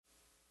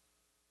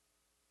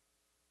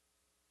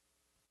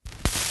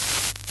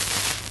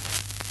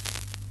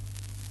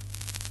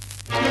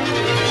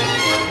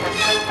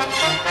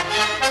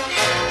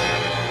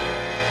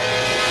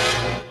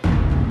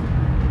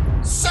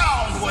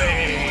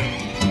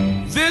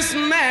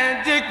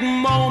magic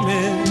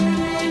moment,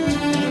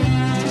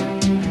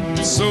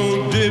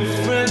 so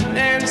different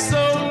and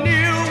so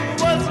new,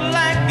 was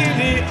like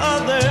any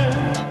other,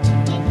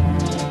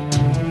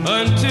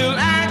 until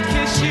I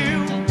kiss you,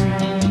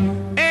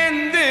 and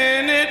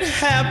then it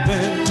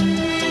happened.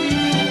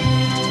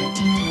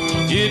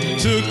 It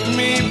took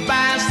me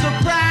by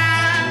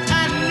surprise.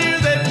 I knew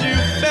that you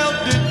felt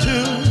it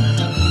too,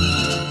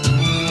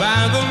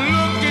 by the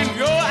look in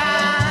your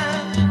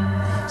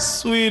eye,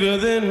 sweeter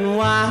than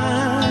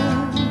wine,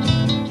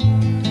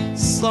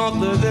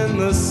 softer than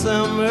the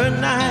summer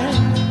night.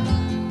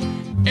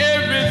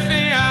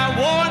 Everything I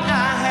want,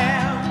 I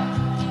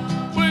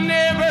have,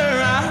 whenever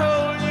I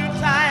hold you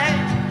tight.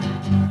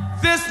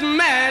 This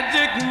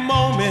magic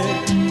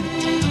moment,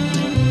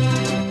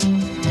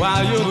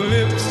 while your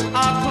lips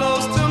are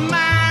close to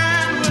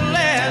mine, will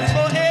last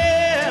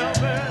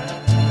forever,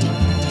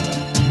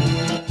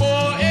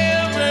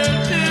 forever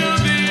till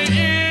the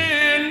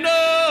end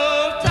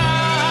of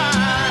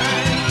time.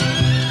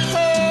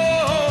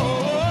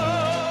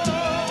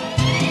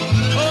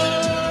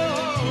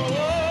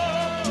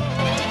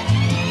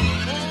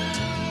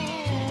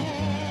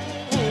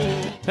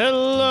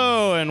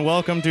 Hello and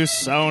welcome to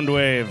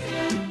Soundwave.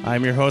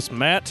 I'm your host,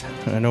 Matt,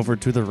 and over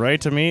to the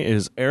right of me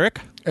is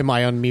Eric. Am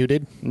I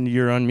unmuted?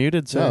 You're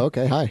unmuted, sir. Oh,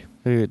 okay. Hi.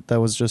 Hey, that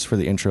was just for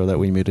the intro that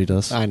we muted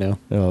us. I know.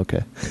 Oh,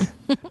 okay.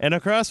 And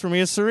across from me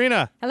is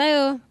Serena.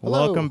 Hello.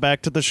 Welcome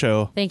back to the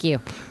show. Thank you.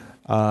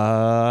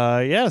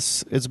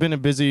 Yes, it's been a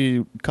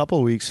busy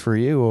couple weeks for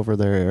you over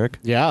there, Eric.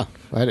 Yeah.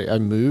 I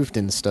moved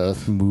and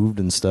stuff. Moved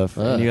and stuff.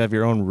 And you have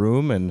your own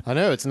room and I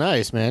know. It's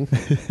nice, man.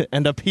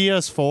 and a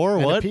PS4.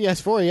 And What? a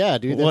PS4, yeah,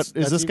 dude. What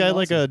is this guy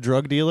like a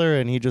drug dealer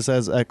and he just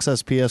has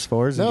excess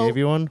PS4s and gave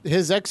you one?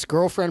 His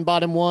ex-girlfriend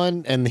bought him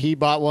one, and he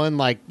bought one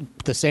like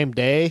the same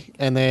day,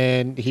 and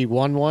then he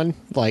won one.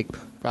 Like,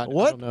 I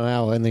What? don't know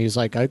how. And then he's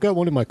like, I got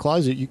one in my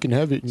closet. You can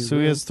have it. in your So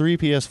he room." has 3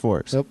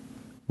 PS4s. Yep.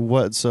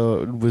 What?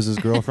 So was his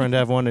girlfriend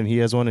have one and he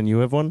has one and you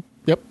have one?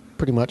 Yep,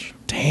 pretty much.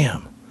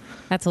 Damn.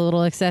 That's a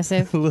little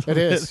excessive. It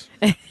is.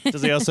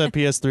 Does he also have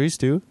PS3s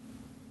too?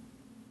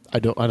 I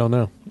don't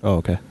know. Oh,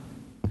 okay.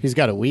 He's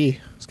got a Wii.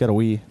 He's got a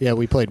Wii. Yeah,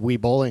 we played Wii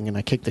bowling, and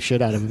I kicked the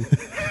shit out of him.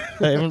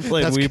 I haven't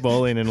played That's Wii good.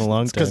 bowling in a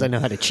long time. Because I know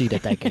how to cheat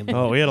at that game.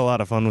 Oh, we had a lot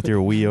of fun with your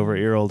Wii over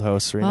at your old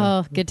house, Serena.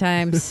 Oh, good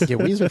times. Yeah,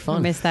 Wii's are I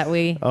fun. miss that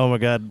Wii. Oh my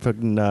God,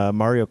 fucking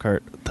Mario Kart,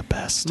 the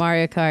best.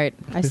 Mario Kart.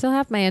 I still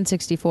have my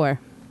N64.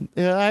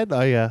 Yeah,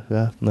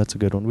 yeah, that's a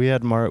good one. We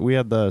had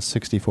the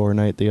 64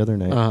 night the other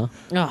night. Uh-huh.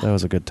 That Oh,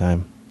 was a good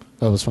time.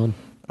 That was fun.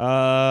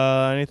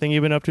 Anything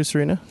you've been up to,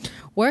 Serena?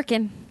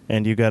 working.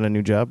 And you got a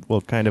new job?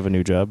 Well, kind of a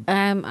new job.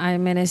 I'm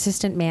an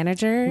assistant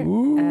manager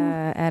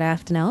at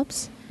Afton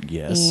Alps.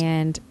 Yes.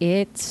 And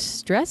it's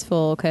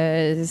stressful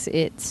because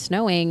it's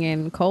snowing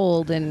and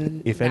cold.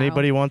 And If now-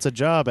 anybody wants a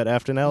job at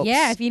Afton Alps.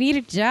 Yeah, if you need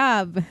a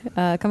job,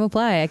 come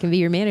apply. I can be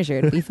your manager.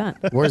 It'll be fun.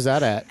 Where's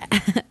that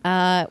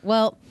at?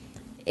 Well,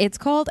 it's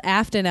called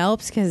Afton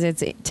Alps because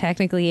it's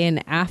technically in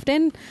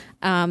Afton,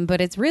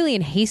 but it's really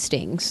in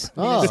Hastings,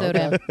 Oh,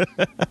 Minnesota.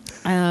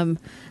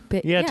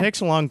 But Yeah, it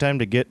takes a long time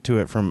to get to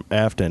it from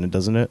Afton,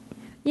 doesn't it?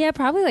 Yeah,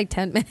 probably like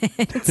 10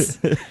 minutes.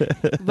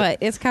 But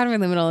it's kind of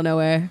in the middle of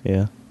nowhere.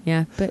 Yeah.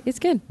 Yeah, but it's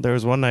good. There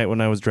was one night when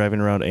I was driving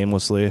around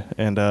aimlessly,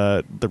 and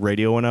the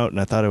radio went out, and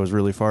I thought it was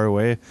really far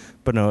away,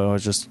 but no, it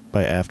was just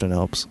by Afton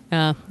Alps.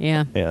 Oh,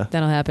 yeah. Yeah.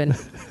 That'll happen.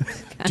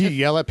 Do you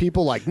yell at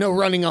people like, no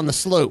running on the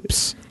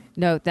slopes?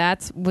 No,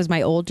 that was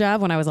my old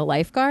job when I was a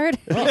lifeguard.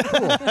 Oh,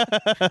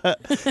 cool.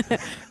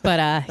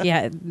 But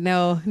yeah,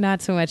 no,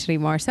 not so much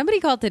anymore.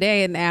 Somebody called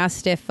today and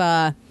asked if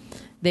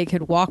they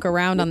could walk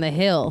around on the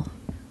hill.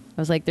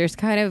 I was like, there's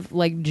kind of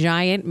like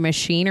giant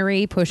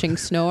machinery pushing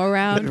snow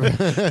around,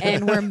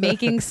 and we're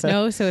making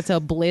snow, so it's a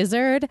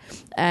blizzard.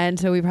 And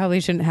so we probably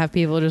shouldn't have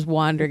people just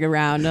wandering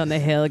around on the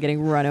hill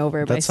getting run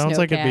over by That sounds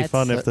like it'd be snowcats.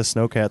 fun if the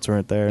snowcats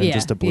weren't there and Yeah,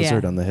 just a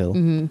blizzard yeah. on the hill.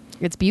 Mhm.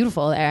 It's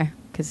beautiful there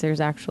because there's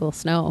actual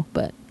snow,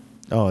 but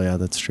Oh, yeah,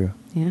 that's true.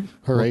 yeah.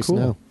 Hooray, Well,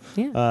 cool.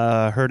 snow.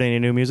 Yeah. Heard any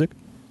new music?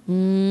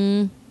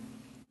 No.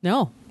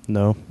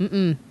 No.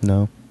 Mm-mm.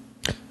 No.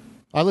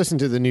 I listened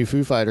to the new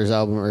Foo Fighters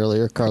album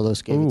earlier.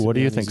 Carlos gave it Ooh, to what do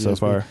me you on think his so USB.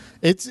 far?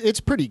 It's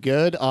pretty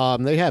good.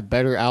 They have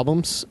better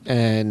albums,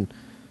 and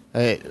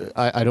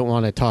I don't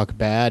want to talk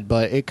bad,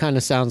 but it kind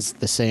of sounds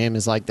the same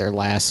as like their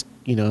last.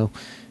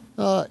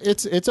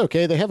 It's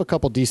okay. They have a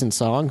couple decent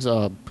songs,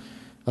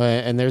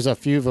 and there's a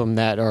few of them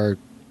that are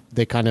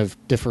they kind of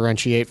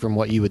differentiate from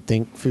what you would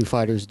think Foo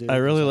Fighters do. I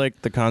really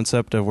like the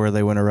concept of where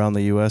they went around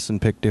the U.S.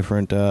 and picked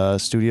different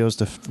studios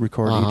to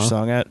record each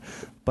song at.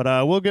 But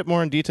we'll get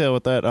more in detail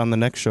with that on the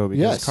next show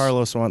because Yes.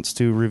 Carlos wants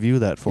to review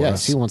that for Yes,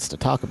 us. he wants to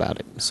talk about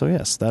it. So,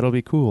 yes, that'll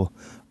be cool.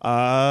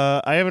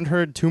 I haven't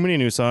heard too many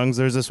new songs.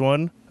 There's this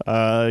one.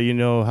 You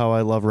know how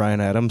I love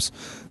Ryan Adams.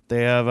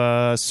 They have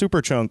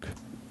Superchunk.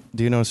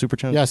 Do you know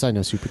Superchunk? Yes, I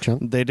know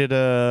Superchunk. They did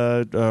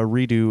a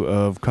redo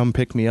of Come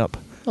Pick Me Up.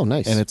 Oh,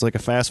 nice. And it's like a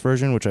fast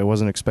version, which I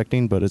wasn't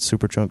expecting, but it's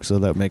Superchunk, so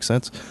that makes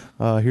sense.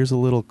 Here's a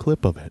little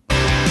clip of it.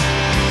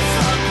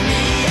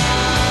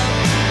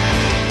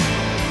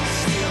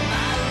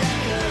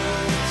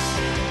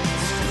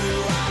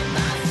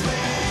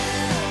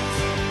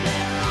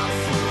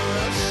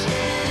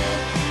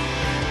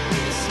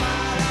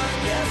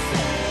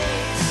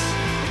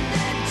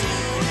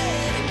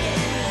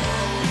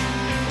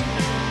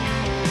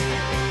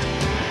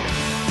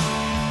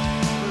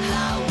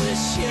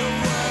 wish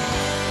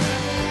you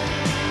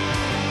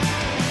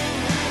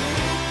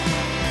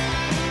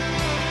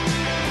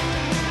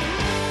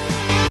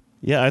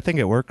Yeah, I think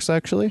it works,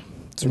 actually.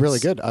 It's really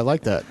good. I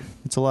like that.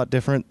 It's a lot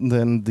different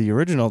than the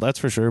original, that's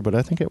for sure, but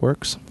I think it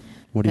works.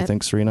 What do you That-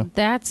 think, Serena?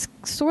 That's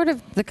sort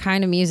of the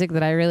kind of music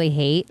that I really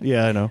hate.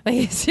 Yeah, I know.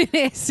 Like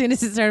as soon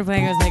as it started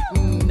playing, I was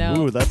like,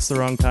 no. Ooh, that's the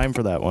wrong time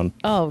for that one.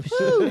 Oh,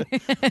 shoot.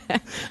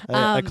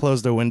 I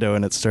closed a window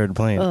and it started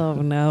playing. Oh,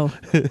 no.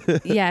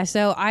 Yeah,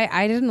 so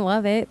I didn't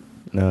love it,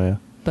 No, yeah.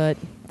 but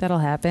that'll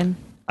happen.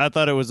 I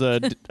thought it was I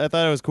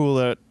thought it was cool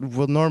that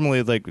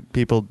normally like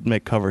people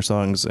make cover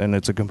songs and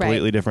it's a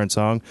completely Right. different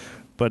song,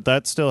 but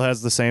that still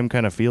has the same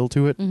kind of feel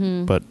to it.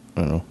 Mm-hmm. But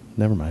I don't know.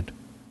 Never mind.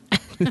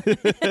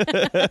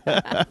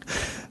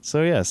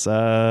 So yes,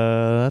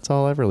 that's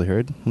all I've really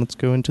heard. Let's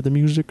go into the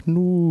music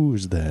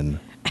news then.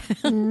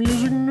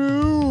 Music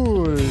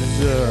news.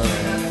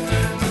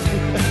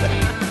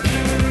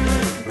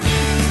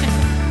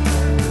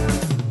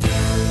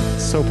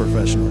 So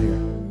professional here.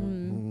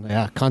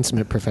 Yeah,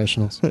 consummate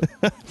professionals.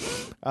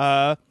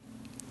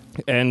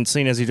 And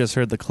seeing as you just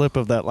heard the clip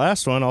of that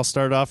last one, I'll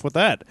start off with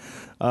that.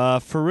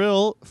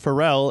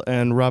 Pharrell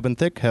and Robin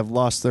Thicke have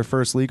lost their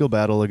first legal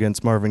battle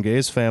against Marvin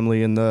Gaye's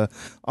family in the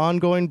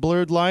ongoing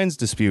blurred lines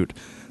dispute.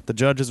 The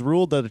judge has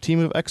ruled that a team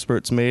of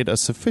experts made a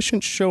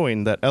sufficient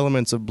showing that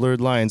elements of blurred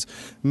lines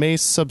may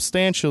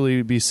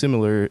substantially be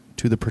similar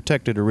to the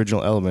protected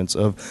original elements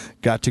of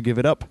Got to Give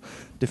It Up.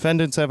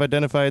 Defendants have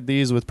identified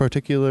these with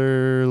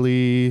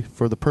particularly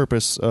for the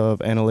purpose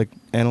of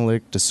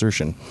analytic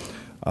discernment.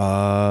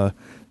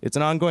 It's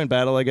an ongoing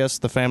battle, I guess.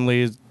 The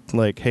family is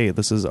like, hey,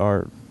 this is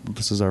our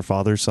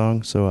father's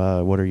song,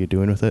 so what are you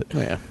doing with it? Oh,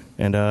 yeah.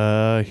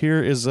 And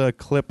here is a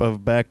clip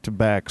of Back to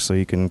Back so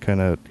you can kind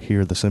of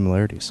hear the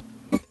similarities.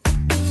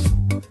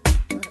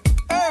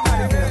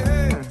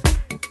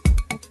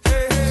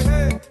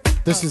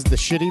 This is the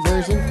shitty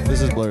version?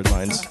 This is Blurred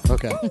Lines.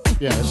 Okay.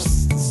 Yeah, it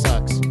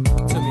sucks.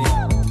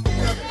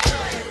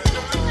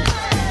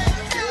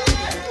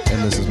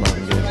 And this is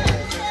Marvin Gaye.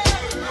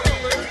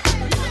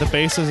 The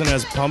bass isn't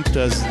as pumped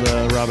as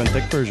the Robin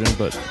Thicke version,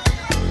 but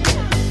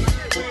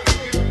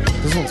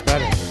This one's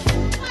better.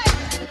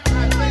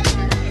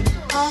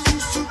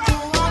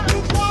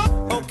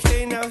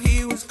 Okay, now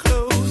he was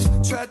close.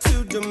 Tried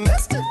to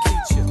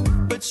domesticate you,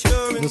 but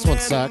you're This one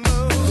sucks.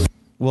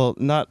 well,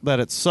 not that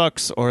it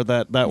sucks or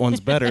that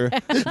one's better.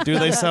 Do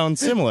they sound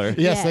similar?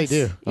 Yes, they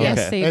do. Yes,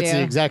 Okay. they That's do.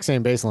 the exact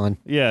same bass line.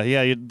 Yeah.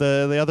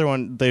 The other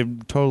one, they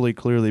totally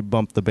clearly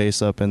bumped the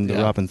bass up in the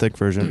Yeah. Robin Thicke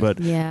version, but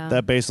Yeah.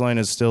 that bass line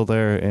is still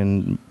there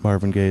in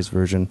Marvin Gaye's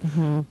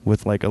version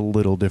with like a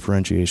little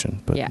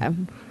differentiation. But Yeah.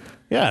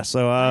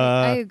 so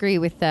I agree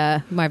with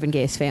Marvin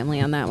Gaye's family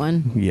on that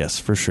one. yes,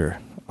 for sure.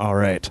 All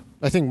right.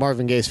 I think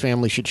Marvin Gaye's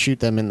family should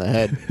shoot them in the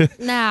head.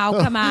 Now,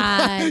 come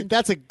on.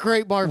 That's a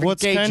great Marvin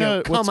Gaye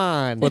joke. Come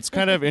on. What's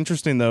kind of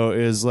interesting though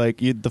is like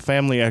the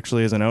family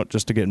actually isn't out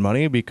just to get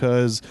money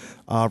because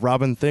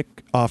Robin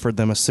Thicke offered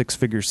them a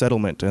 6-figure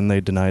settlement and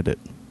they denied it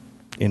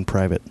in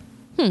private.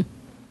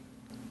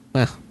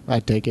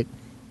 I'd take it.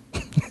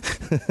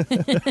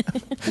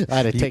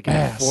 I'd have taken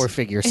a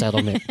 4-figure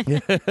settlement.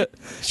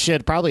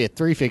 Shit, probably a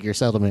 3-figure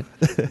settlement.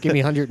 Give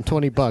me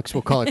 $120.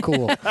 We'll call it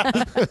cool.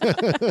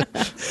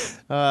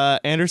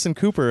 Anderson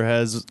Cooper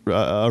has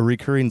a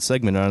recurring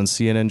segment on a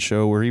CNN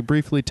show where he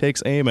briefly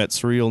takes aim at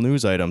surreal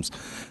news items.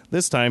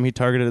 This time, he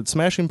targeted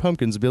Smashing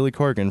Pumpkins' Billy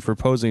Corgan for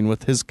posing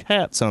with his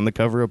cats on the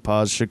cover of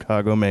Paws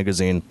Chicago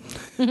magazine.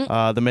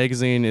 The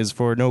magazine is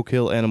for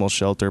no-kill animal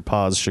shelter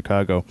Paws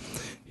Chicago.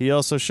 He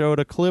also showed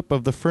a clip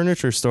of the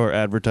furniture store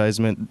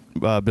advertisement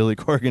Billy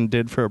Corgan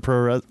did for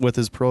with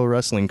his pro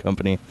wrestling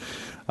company.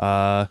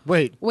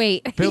 Wait.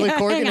 Wait. Billy Yeah,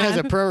 Corgan hang has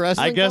a on. pro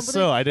wrestling I guess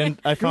company? so. I didn't.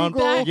 I found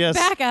Back, yes.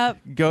 back up.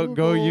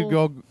 Go. You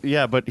go.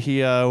 Yeah, but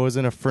he was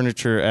in a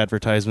furniture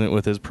advertisement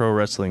with his pro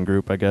wrestling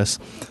group, I guess.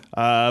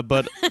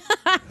 But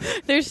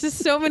There's just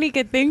so many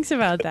good things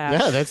about that.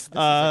 Yeah, that's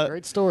a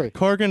great story.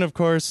 Corgan, of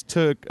course,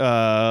 took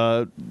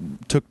to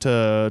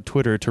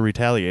Twitter to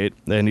retaliate,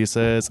 and he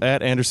says,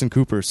 "At Anderson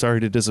Cooper, sorry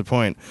to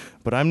disappoint,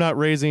 but I am not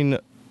raising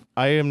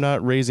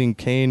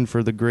Cain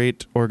for the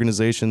great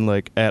organization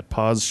like at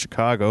Paws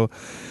Chicago.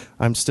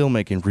 I'm still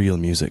making real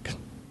music."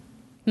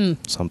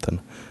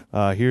 Something.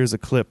 Here's a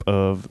clip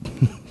of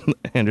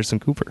Anderson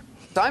Cooper.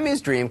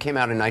 Siamese Dream came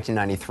out in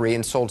 1993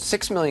 and sold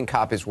 6 million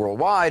copies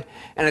worldwide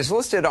and is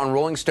listed on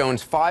Rolling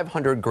Stone's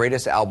 500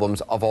 greatest albums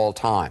of all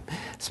time.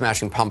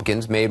 Smashing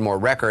Pumpkins made more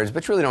records,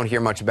 but you really don't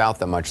hear much about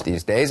them much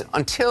these days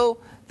until,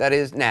 that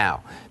is,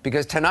 now.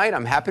 Because tonight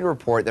I'm happy to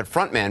report that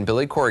frontman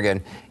Billy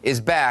Corgan is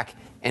back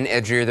and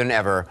edgier than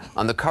ever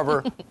on the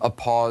cover of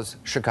Paws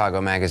Chicago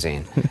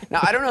magazine.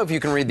 Now, I don't know if you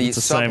can read the It's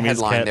a Siamese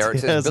sub-headline cat. there. It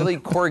says Billy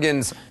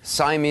Corgan's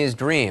Siamese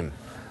Dream.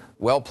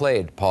 Well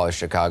played, Paws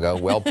Chicago.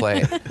 Well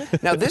played.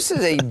 Now, this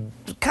is a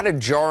kind of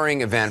jarring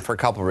event for a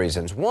couple of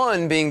reasons.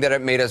 One being that it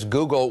made us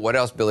Google what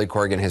else Billy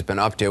Corgan has been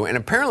up to. And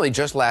apparently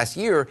just last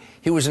year,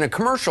 he was in a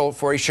commercial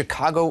for a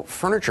Chicago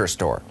furniture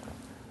store.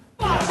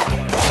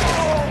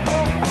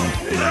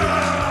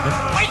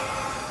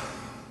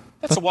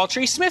 That's a Walter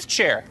E. Smith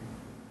chair.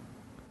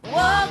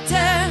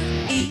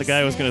 The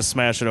guy was going to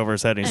smash it over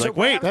his head. And he's like,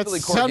 wait. That Billy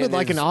Corgan sounded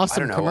like an awesome I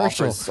don't know,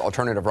 commercial. offers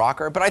alternative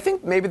rocker, but I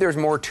think maybe there's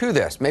more to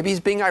this. Maybe he's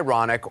being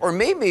ironic, or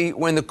maybe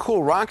when the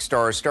cool rock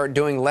stars start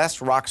doing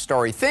less rock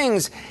starry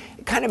things,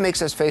 it kind of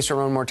makes us face our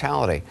own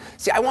mortality.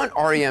 See, I want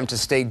REM to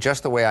stay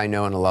just the way I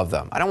know and love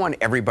them. I don't want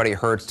Everybody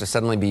Hurts to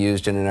suddenly be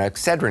used in an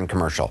Excedrin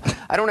commercial.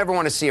 I don't ever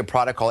want to see a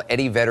product called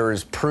Eddie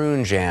Vedder's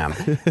Prune Jam.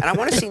 And I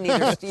want to see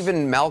neither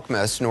Stephen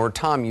Malkmus nor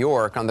Tom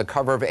York on the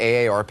cover of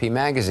AARP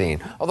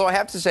magazine. Although I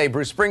have to say,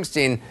 Bruce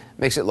Springsteen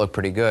makes it look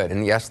pretty good.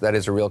 And yes, that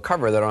is a real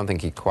cover, that I don't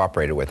think he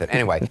cooperated with it.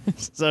 Anyway.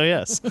 So,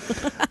 yes.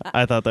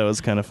 I thought that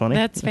was kind of funny.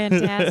 That's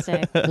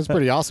fantastic. That's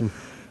pretty awesome.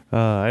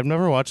 I've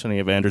never watched any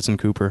of Anderson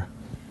Cooper.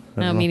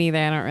 No, me neither.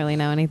 I don't really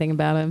know anything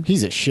about him.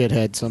 He's a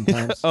shithead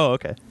sometimes. Oh,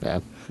 okay. Yeah,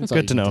 that's all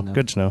Good you to need know.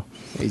 Good to know.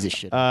 He's a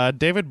shit.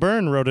 David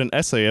Byrne wrote an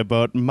essay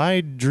about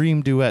My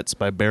Dream Duets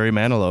by Barry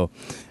Manilow.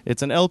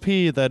 It's an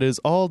LP that is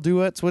all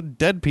duets with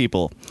dead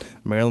people.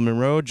 Marilyn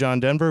Monroe,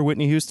 John Denver,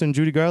 Whitney Houston,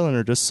 Judy Garland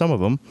are just some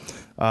of them.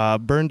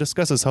 Byrne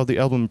discusses how the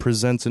album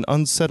presents an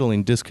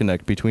unsettling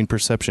disconnect between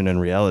perception and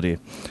reality.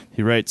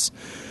 He writes,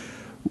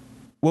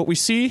 "What we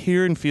see,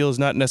 hear, and feel is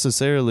not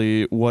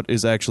necessarily what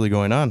is actually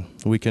going on.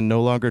 We can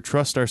no longer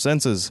trust our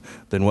senses.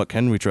 Then what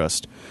can we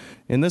trust?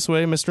 In this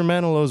way, Mr.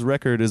 Manilow's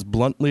record is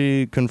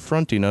bluntly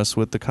confronting us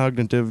with the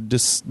cognitive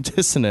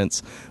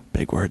dissonance."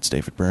 Big words,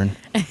 David Byrne.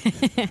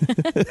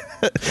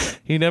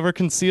 He never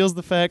conceals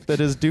the fact that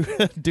his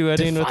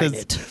duetting with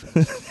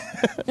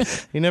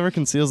his he never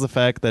conceals the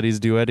fact that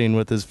he's duetting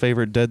with his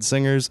favorite dead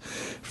singers,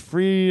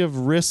 free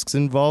of risks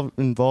involved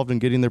in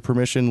getting their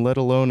permission, let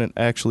alone in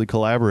actually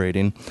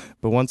collaborating.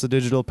 But once the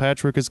digital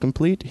patchwork is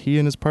complete, he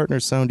and his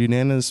partners sound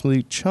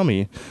unanimously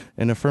chummy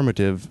and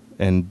affirmative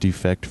and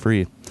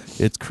defect-free.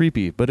 It's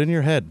creepy, but in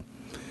your head.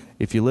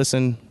 If you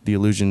listen, the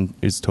illusion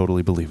is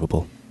totally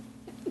believable.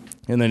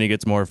 And then he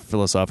gets more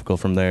philosophical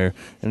from there.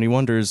 And he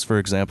wonders, for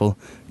example,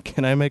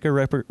 can I make a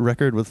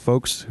record with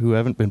folks who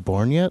haven't been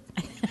born yet?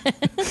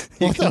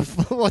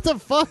 What the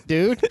fuck,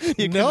 dude?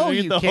 You can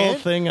read the whole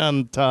thing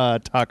on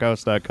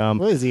talkhouse.com.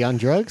 What is he, on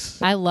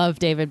drugs? I love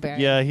David Byrne.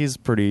 Yeah, he's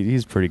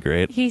pretty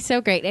great. He's so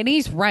great. And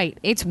he's right.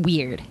 It's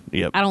weird.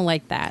 Yep. I don't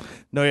like that.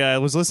 No, yeah, I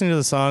was listening to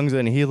the songs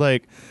and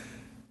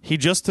he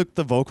just took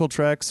the vocal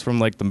tracks from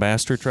like the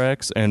master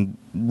tracks and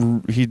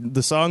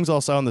the songs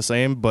all sound the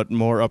same but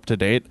more up to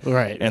date.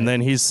 Right. And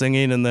then he's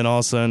singing and then all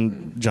of a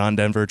sudden John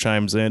Denver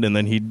chimes in and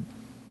then he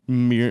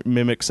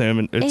mimics him.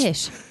 And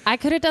Ish. I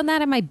could have done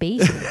that in my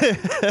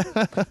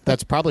basement.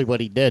 That's probably what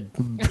he did.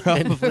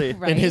 Probably.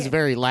 Right. In his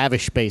very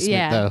lavish basement,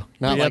 Yeah. though.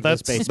 Not Yeah, like this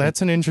that's basement.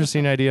 that's an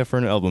interesting idea for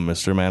an album,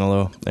 Mr.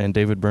 Manilow. And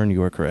David Byrne,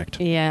 you are correct.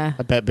 Yeah.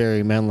 I bet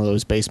Barry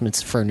Manilow's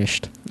basement's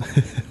furnished.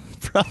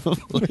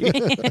 Probably.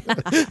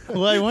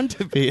 Well, I want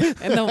to be.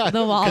 And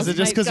the walls. Is it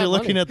just might- because you're got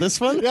looking money. at this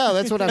one? Yeah,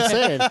 that's what I'm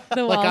saying.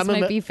 the Like, walls I'm might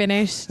ima- be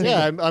finished?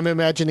 Yeah, I'm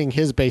imagining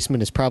his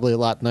basement is probably a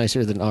lot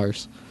nicer than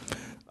ours.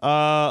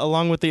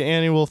 Along with the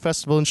annual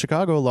festival in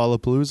Chicago,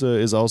 Lollapalooza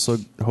is also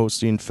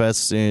hosting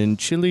fests in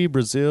Chile,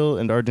 Brazil,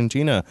 and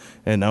Argentina.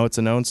 And now it's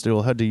announced it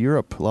will head to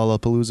Europe.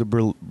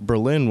 Lollapalooza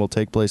Berlin will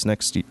take place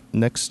next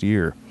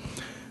year.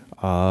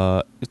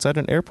 It's at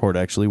an airport,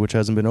 actually, which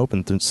hasn't been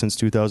open since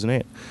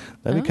 2008.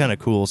 That'd be kind of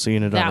cool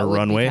seeing it on That a would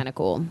runway. be kind of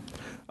cool.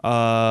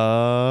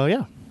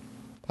 Yeah.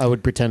 I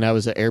would pretend I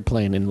was an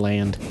airplane and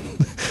land.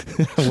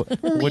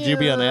 Would you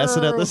be on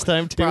acid at this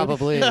time, too?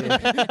 Probably. Back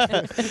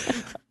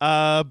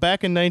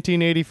in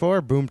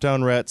 1984,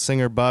 Boomtown Rat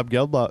singer Bob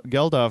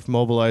Geldof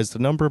mobilized a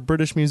number of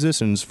British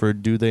musicians for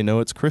Do They Know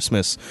It's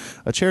Christmas,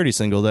 a charity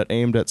single that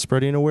aimed at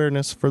spreading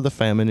awareness for the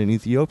famine in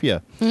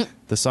Ethiopia.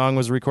 The song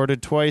was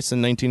recorded twice in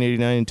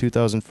 1989 and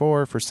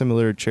 2004 for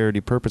similar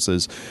charity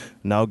purposes.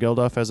 Now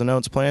Geldof has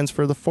announced plans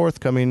for the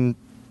forthcoming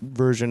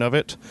version of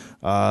it.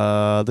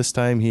 This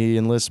time he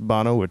enlists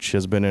Bono, which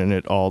has been in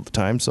it all the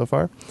time so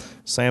far,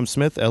 Sam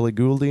Smith, Ellie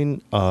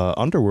Goulding,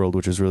 Underworld,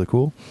 which is really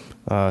cool,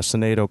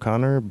 Sinead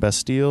O'Connor,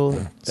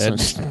 Bastille,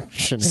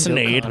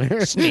 Sinead,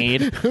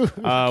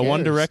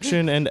 One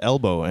Direction, and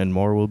Elbow, and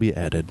more will be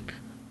added.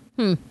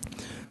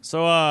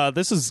 So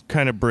this is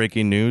kind of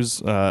breaking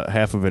news,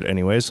 half of it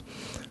anyways.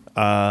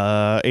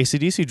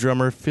 AC/DC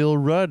drummer Phil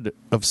Rudd,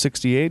 of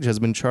 60 age, has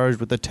been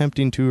charged with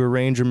attempting to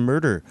arrange a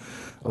murder.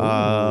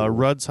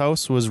 Rudd's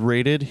house was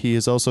raided. He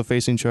is also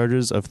facing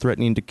charges of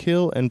threatening to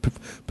kill and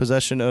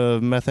possession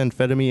of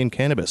methamphetamine and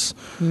cannabis.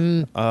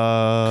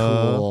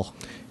 Cool.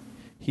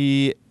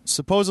 He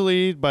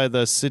supposedly, by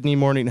the Sydney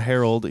Morning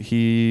Herald,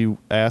 he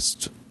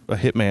asked a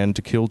hitman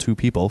to kill 2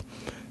 people.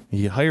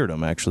 He hired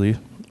him, actually.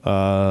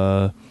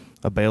 A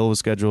bail was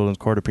scheduled and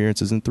court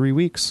appearances in 3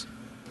 weeks.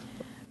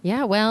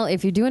 Yeah, well,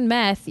 if you're doing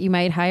meth, you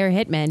might hire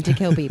hitmen to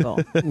kill people.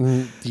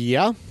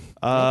 Yeah.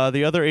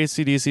 The other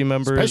AC/DC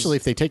members... Especially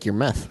if they take your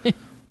meth.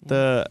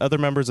 The other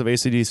members of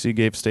AC/DC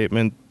gave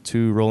statement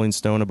to Rolling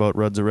Stone about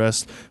Rudd's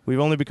arrest. We've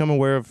only become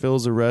aware of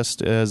Phil's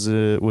arrest as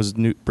it was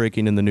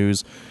breaking in the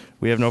news.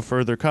 We have no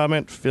further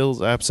comment.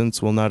 Phil's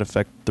absence will not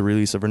affect the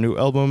release of our new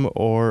album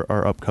or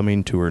our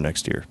upcoming tour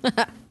next year.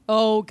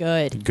 Oh,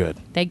 good. Good.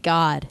 Thank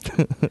God.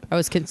 I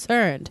was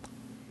concerned.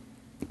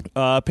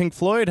 Pink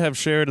Floyd have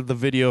shared the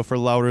video for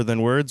Louder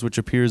Than Words, which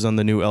appears on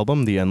the new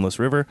album, The Endless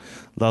River.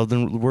 Louder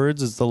Than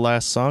Words is the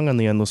last song on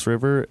The Endless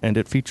River, and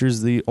it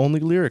features the only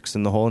lyrics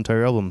in the whole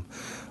entire album.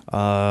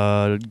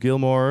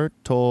 Gilmour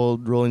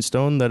told Rolling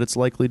Stone that it's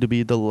likely to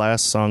be the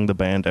last song the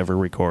band ever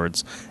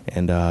records.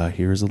 And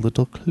here's a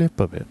little clip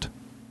of it.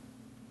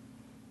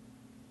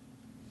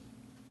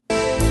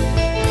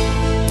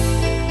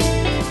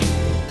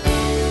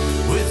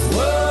 With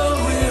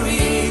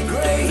world-weary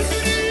grace,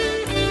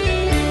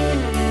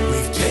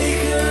 we've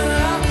taken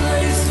our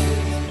place.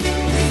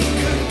 We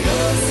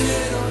concuss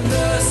it on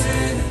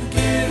nursing and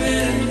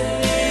giving a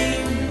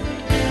name.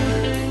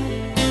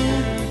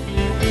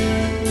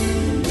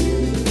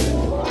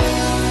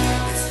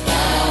 It's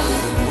louder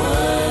than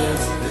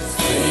words, this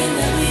thing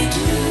that we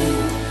do.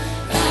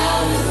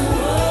 Louder than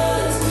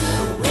words,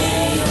 the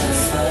way it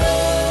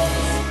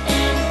flows.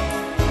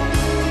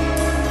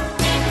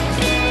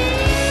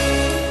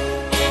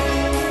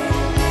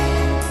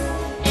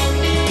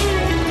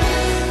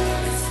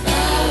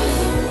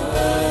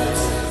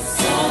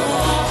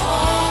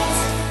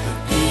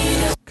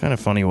 Kind of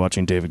funny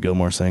watching David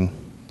Gilmour sing.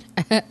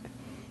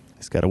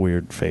 He's got a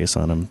weird face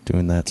on him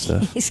doing that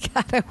stuff. He's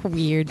got a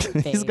weird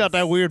face. He's got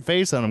that weird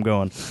face on him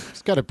going.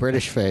 He's got a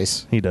British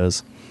face. He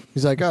does.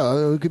 He's like, oh,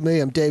 look at me,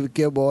 I'm David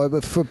Gilmour,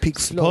 but for Pink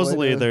Floyd.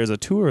 Supposedly there's a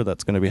tour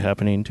that's going to be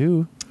happening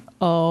too.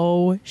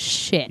 Oh,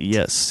 shit.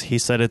 Yes, he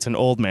said it's an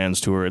old man's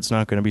tour. It's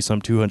not going to be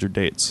some 200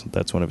 dates.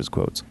 That's one of his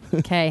quotes.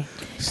 Okay.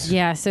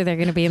 Yeah, so they're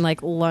going to be in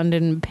like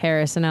London,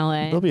 Paris, and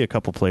LA. There'll be a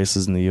couple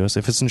places in the U.S.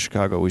 If it's in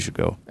Chicago, we should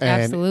go. And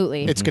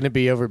Absolutely. It's going to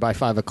be over by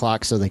 5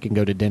 o'clock so they can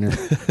go to dinner.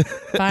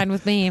 Fine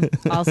with me.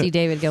 I'll see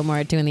David Gilmour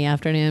at 2 in the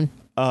afternoon.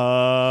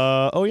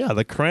 Oh yeah,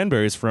 the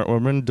Cranberries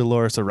frontwoman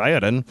Dolores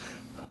O'Riordan.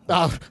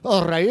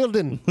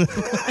 Riordan.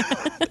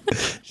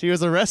 She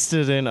was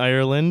arrested in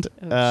Ireland,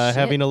 shit.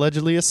 having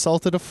allegedly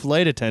assaulted a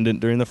flight attendant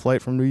during the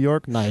flight from New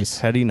York, Nice.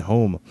 heading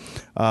home.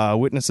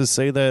 Witnesses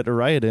say that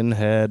O'Riordan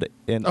had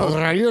an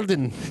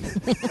Riordan.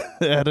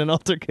 had an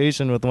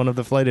altercation with one of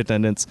the flight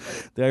attendants.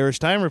 The Irish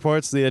Times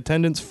reports the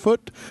attendant's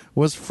foot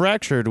was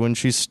fractured when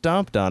she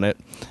stomped on it,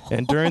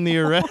 and during the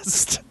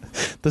arrest,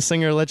 the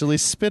singer allegedly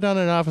spit on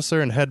an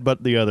officer and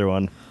headbutted the other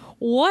one.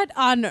 What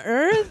on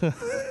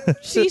earth?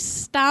 She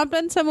stomped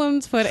on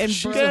someone's foot and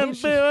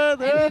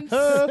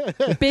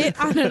bit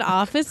on an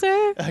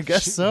officer? I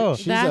guess so.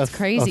 She's That's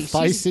crazy. A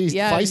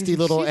feisty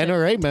little she's a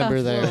NRA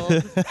member tough there.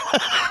 little-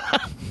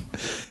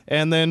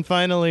 And then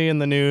finally in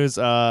the news,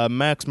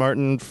 Max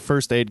Martin,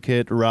 First Aid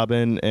Kit,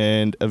 Robin,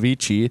 and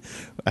Avicii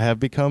have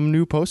become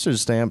new postage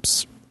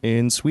stamps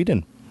in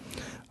Sweden.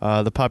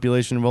 The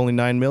population of only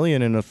 9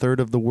 million and a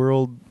third in the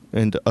world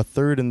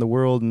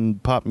in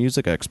pop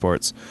music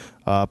exports.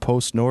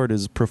 Post Nord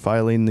is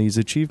profiling these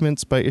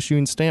achievements by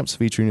issuing stamps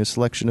featuring a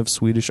selection of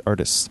Swedish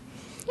artists.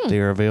 They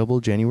are available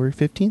January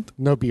 15th.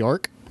 No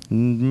Bjork.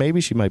 Maybe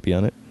she might be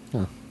on it.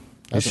 Oh.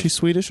 Is she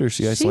Swedish or is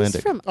she She's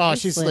Icelandic? from Oh,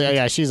 she's Iceland.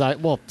 yeah, she's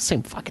well,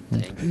 same fucking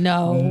thing.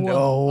 No.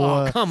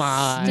 Oh, come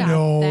on. Stop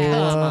that.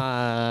 Come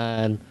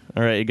on.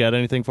 All right, you got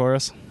anything for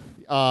us?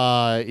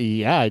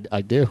 Yeah,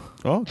 I do.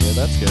 Oh, okay,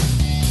 that's good.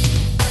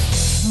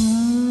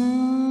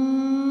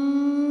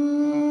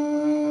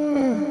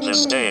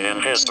 This day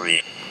in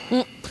history.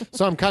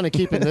 So I'm kind of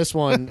keeping this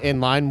one in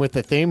line with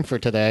the theme for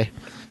today.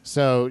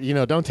 So,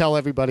 don't tell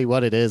everybody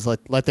what it is.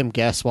 Let them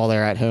guess while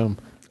they're at home.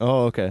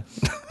 Oh, okay.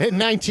 In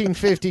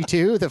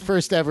 1952, the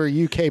first ever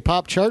UK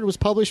pop chart was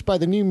published by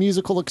the New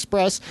Musical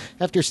Express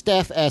after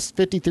staff asked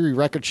 53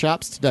 record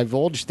shops to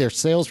divulge their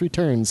sales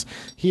returns.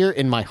 Here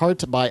in My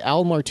Heart by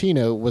Al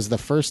Martino was the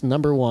first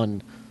number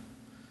one.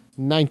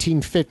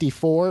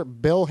 1954,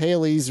 Bill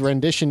Haley's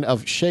rendition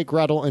of Shake,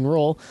 Rattle, and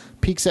Roll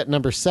peaks at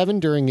number 7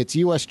 during its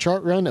U.S.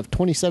 chart run of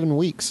 27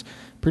 weeks.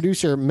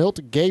 Producer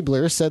Milt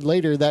Gabler said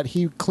later that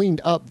he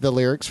cleaned up the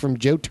lyrics from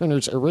Joe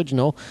Turner's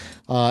original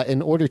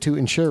in order to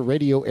ensure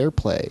radio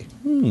airplay.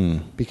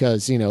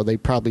 Because, they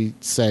probably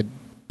said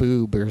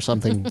boob or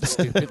something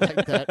stupid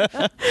like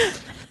that.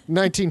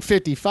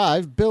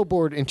 1955,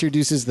 Billboard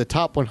introduces the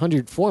Top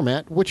 100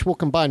 format, which will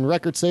combine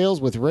record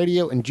sales with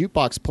radio and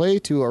jukebox play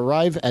to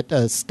arrive at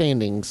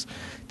standings.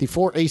 The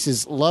Four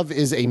Aces' Love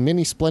is a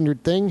Mini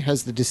Splendid Thing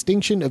has the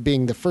distinction of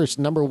being the first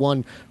number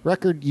one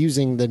record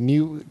using the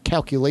new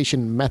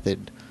calculation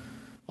method.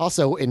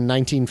 Also, in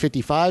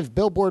 1955,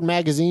 Billboard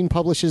magazine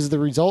publishes the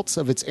results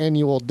of its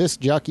annual disc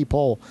jockey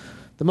poll.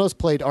 The most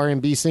played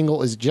R&B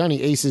single is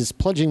Johnny Ace's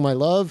Pledging My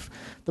Love.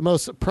 The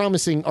most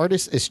promising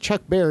artist is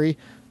Chuck Berry.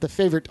 The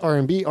favorite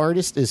R&B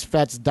artist is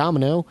Fats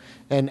Domino.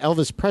 And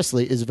Elvis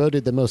Presley is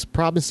voted the most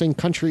promising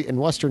country and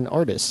western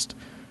artist.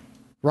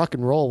 Rock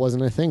and roll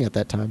wasn't a thing at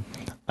that time.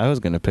 I was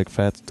going to pick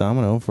Fats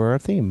Domino for our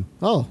theme.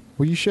 Oh,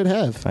 well, you should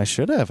have. I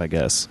should have, I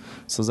guess.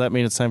 So does that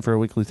mean it's time for a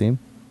weekly theme?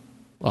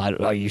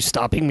 Well, are you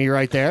stopping me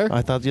right there?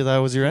 I thought that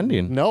was your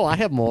ending. No, I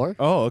have more.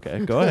 Oh, okay.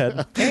 Go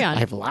ahead. Carry I on.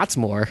 have lots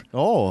more.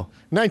 Oh.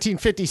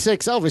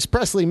 1956, Elvis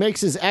Presley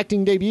makes his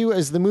acting debut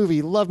as the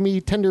movie Love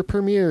Me Tender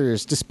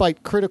premieres.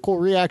 Despite critical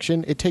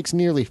reaction, it takes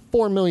nearly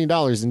 $4 million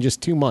in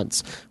just 2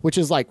 months, which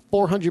is like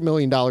 $400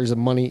 million of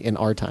money in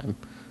our time.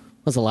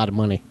 That's a lot of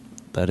money.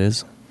 That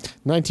is.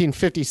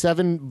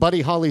 1957,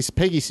 Buddy Holly's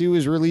Peggy Sue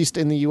is released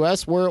in the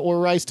U.S., where it will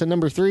rise to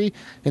number 3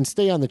 and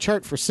stay on the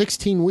chart for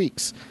 16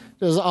 weeks.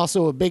 It was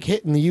also a big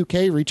hit in the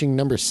U.K., reaching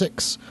number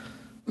 6.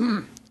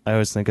 I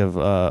always think of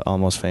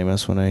Almost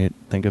Famous when I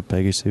think of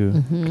Peggy Sue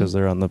because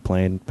they're on the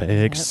plane.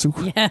 Peggy Sue.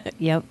 Yeah.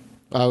 Yep.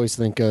 I always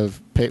think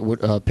of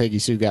Peggy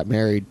Sue Got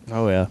Married.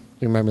 Oh, yeah.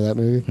 You remember that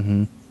movie?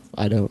 Mm-hmm.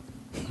 I don't.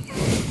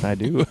 I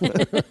do.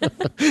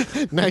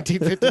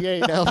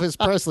 1958, Elvis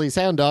Presley's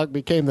Hound Dog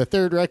became the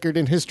third record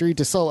in history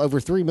to sell over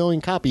 3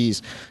 million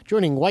copies,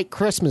 joining White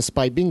Christmas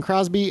by Bing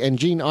Crosby and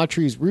Gene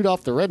Autry's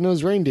Rudolph the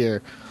Red-Nosed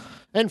Reindeer.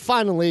 And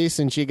finally,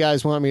 since you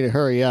guys want me to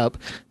hurry up,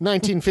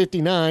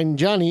 1959,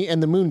 Johnny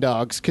and the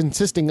Moondogs,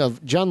 consisting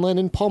of John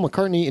Lennon, Paul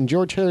McCartney, and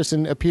George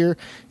Harrison, appear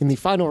in the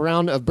final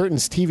round of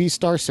Burton's TV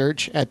Star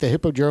Search at the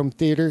Hippodrome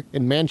Theatre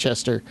in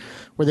Manchester,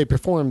 where they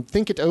perform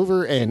Think It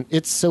Over and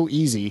It's So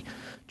Easy.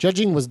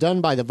 Judging was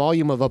done by the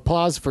volume of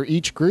applause for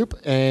each group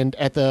and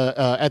at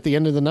the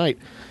end of the night.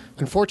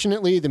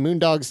 Unfortunately, the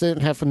Moondogs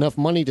didn't have enough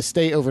money to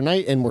stay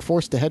overnight and were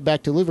forced to head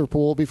back to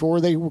Liverpool before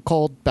they were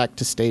called back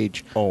to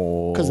stage.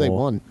 Oh. Because they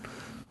won.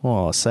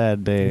 Oh,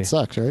 sad day. It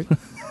sucks, right?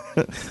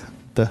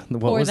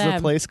 What was the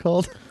place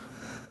called?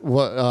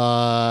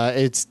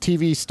 It's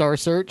TV Star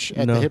Search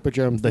at the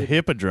Hippodrome. The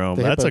Hippodrome.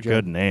 The That's Hippodrome. a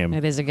good name.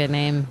 It is a good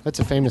name. That's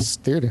a famous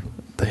theater.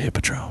 The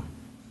Hippodrome.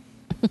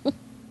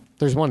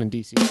 There's one in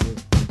D.C. too.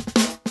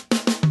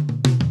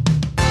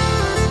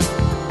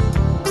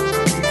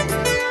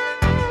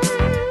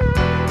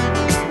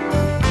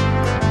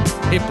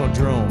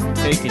 Hippodrome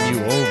taking you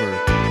over.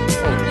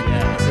 Oh,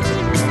 yeah.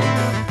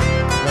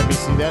 Let me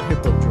see that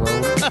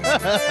Hippodrome.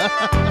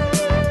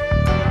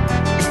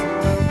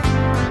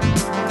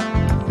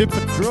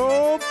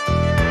 Hippodrome.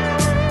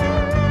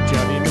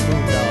 Johnny and the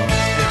Moondogs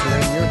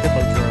entering your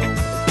Hippodrome.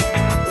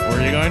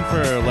 Were you going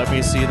for let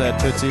me see that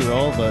Tootsie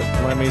Roll, but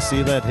let me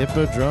see that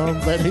Hippodrome?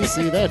 Let me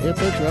see that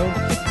Hippodrome.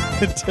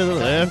 To the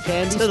left.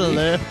 Candy To the sweet.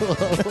 left.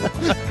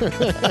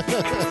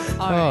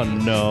 All Oh, right.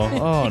 no.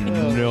 Oh,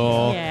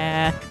 no.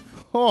 Yeah.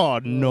 Oh,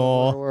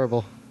 no.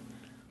 Horrible.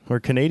 We're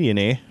Canadian,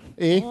 eh?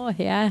 Eh? Oh,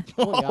 yeah.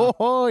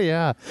 Oh,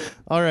 yeah.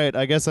 All right.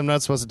 I guess I'm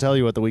not supposed to tell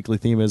you what the weekly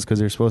theme is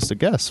because you're supposed to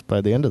guess by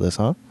the end of this,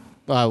 huh?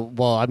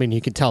 Well, I mean, you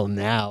can tell them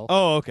now.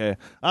 Oh, okay.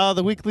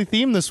 The weekly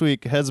theme this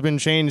week has been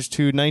changed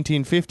to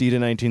 1950 to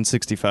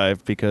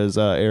 1965 because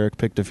Eric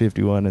picked a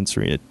 51 and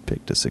Serena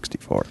picked a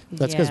 64.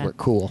 That's because Yeah. we're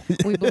cool.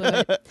 We blew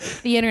it.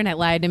 The internet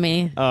lied to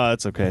me. Oh,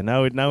 that's okay.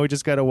 Now we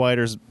just got a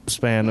wider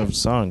span of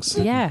songs.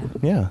 Yeah.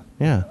 Yeah.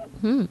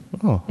 Oh,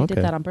 okay. I did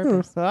that on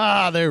purpose.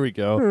 There we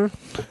go.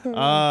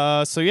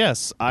 So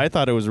yes, I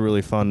thought it was a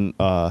really fun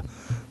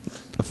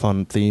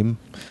theme.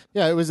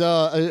 Yeah, it was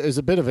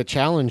a bit of a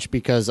challenge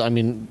because, I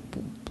mean,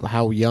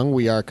 how young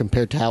we are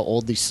compared to how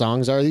old these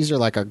songs are. These are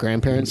like our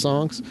grandparents'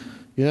 songs,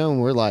 you know, and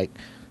we're like,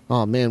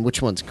 oh, man,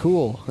 which one's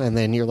cool? And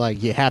then you're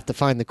like, you have to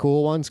find the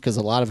cool ones because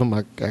a lot of them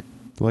are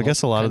Well, I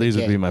guess a lot of kinda these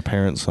would gay. be my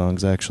parents'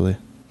 songs, actually.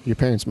 Your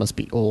parents must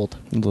be old.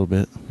 A little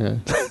bit. Yeah.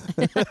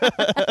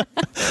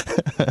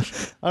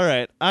 All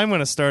right, I'm going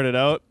to start it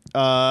out.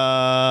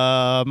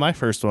 My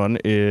first one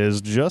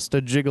is Just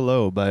a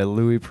Gigolo by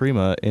Louis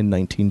Prima in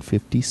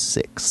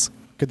 1956.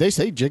 Could they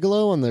say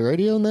gigolo on the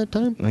radio in that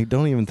time? I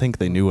don't even think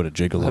they knew what a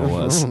gigolo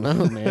was. I don't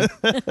know, man.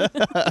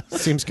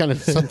 Seems kind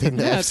of something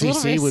the Yeah, it's a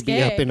little FCC would be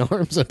risque. up in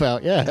arms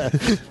about. Yeah,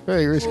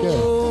 very risque.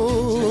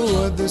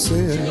 Oh, what they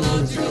say.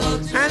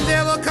 And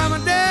there will come a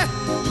day,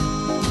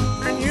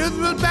 and youth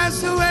will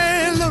pass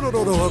away.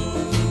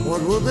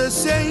 What will they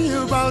say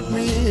about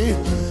me?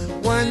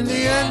 When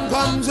the end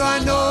comes, I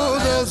know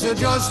there's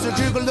just a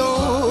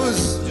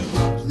gigolos.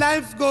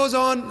 Life goes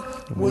on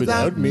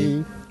without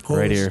me.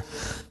 Right here.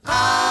 I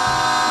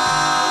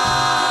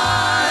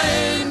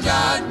ain't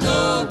got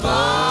nobody.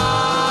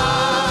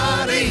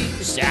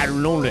 Sad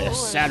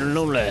and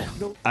lonely.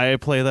 I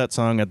play that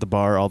song at the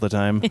bar all the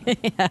time.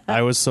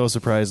 I was so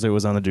surprised it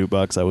was on the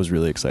jukebox. I was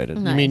really excited.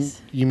 Nice.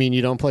 You mean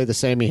you don't play the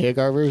Sammy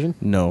Hagar version?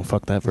 No,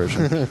 fuck that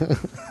version.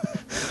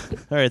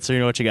 All right, so you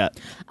know what you got.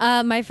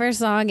 My first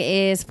song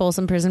is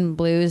Folsom Prison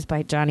Blues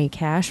by Johnny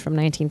Cash from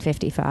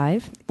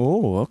 1955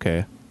 Oh,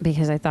 okay.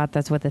 because I thought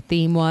that's what the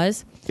theme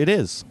was. It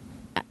is.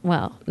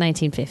 Well,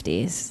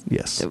 1950s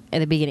Yes. at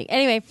the beginning.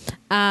 Anyway,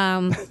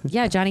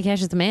 yeah, Johnny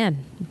Cash is the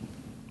man.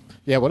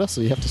 Yeah. What else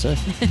do you have to say?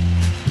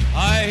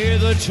 I hear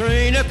the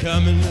train a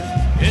coming,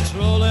 it's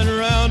rolling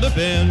around a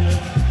bend,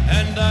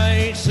 and I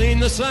ain't seen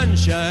the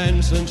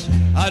sunshine since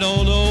I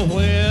don't know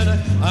when.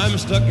 I'm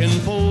stuck in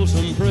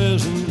Folsom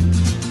Prison,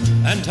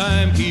 and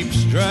time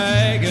keeps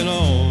dragging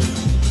on.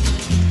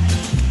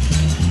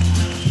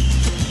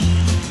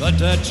 But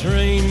that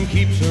train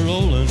keeps a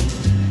rolling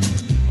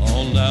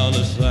on down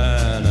to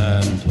San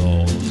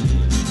Antone.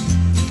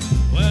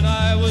 When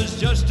I was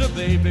just a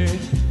baby,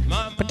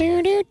 my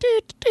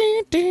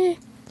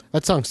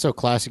That song's so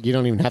classic, you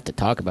don't even have to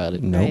talk about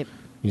it. Nope. Right.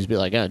 You just be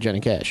like, Johnny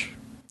Cash.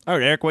 All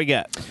right, Eric, what you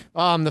got?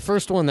 The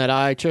first one that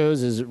I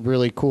chose is a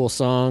really cool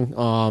song.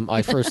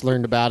 I first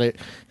learned about it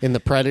in The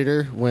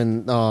Predator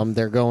when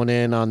they're going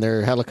in on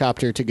their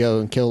helicopter to go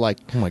and kill Oh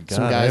my God,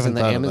 some I guys haven't in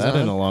the thought Amazon. of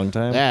that in a long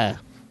time. Yeah,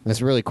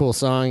 it's a really cool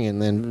song.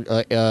 And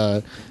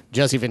then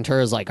Jesse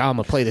Ventura's like, I'm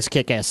gonna play this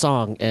kick-ass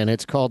song, and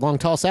it's called "Long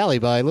Tall Sally"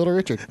 by Little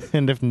Richard.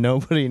 And if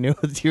nobody knew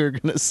what you were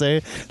going to say,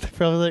 they're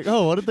probably like,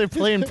 oh, what did they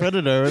play in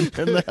Predator in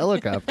the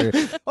helicopter?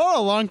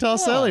 Oh, Long Tall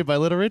Sally by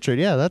Little Richard.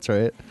 Yeah, that's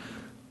right.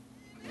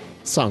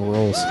 Song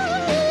rules.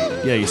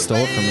 Yeah, you stole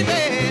it from me. I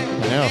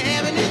know.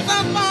 Having it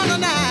some fun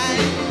tonight.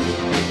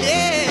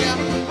 Yeah.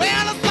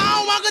 Well, I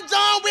saw Uncle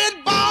John with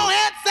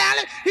bald-head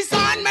Sally. He saw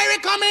Aunt Mary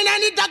coming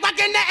and he ducked back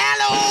in the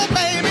alley. Oh,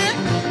 baby.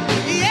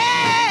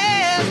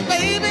 Yes,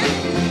 baby.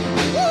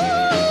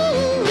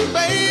 Ooh,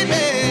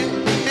 baby.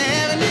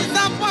 Having it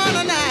some fun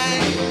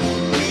tonight.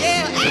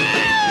 Yeah.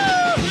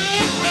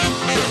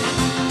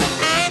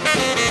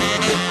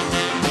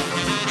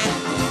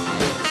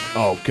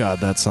 Oh, God,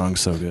 that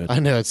song's so good. I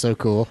know, it's so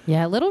cool.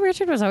 Yeah, Little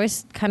Richard was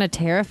always kind of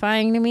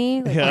terrifying to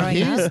me. Like, Yeah.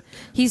 growing up.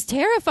 He's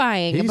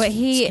terrifying, He's but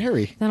he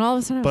scary. Then all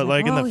of a sudden, I was But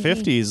like in oh, the he-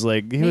 50s,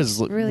 like he makes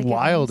was really good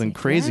wild and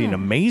music. crazy and Yeah.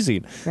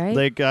 amazing. Right?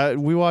 Like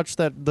we watched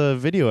the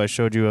video I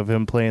showed you of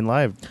him playing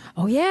live.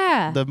 Oh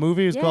yeah, The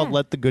movie is called Yeah.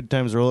 Let the Good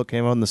Times Roll. It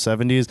came out in the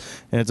 70s,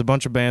 and it's a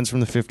bunch of bands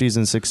from the 50s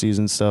and 60s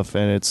and stuff,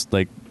 and it's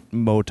like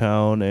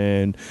Motown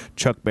and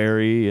Chuck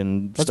Berry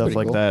and That's stuff pretty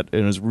like cool. that,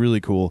 and it was really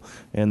cool.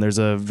 And there's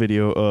a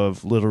video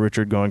of Little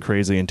Richard going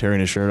crazy and tearing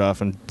his shirt off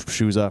and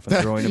shoes off and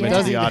throwing them Yeah. into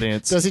Does the he-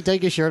 audience. Does he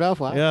take his shirt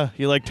off? Wow. Yeah,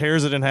 he like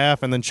tears it in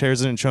half and then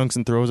tears it in chunks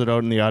and throws it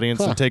out in the audience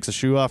Huh. and takes a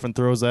shoe off and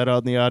throws that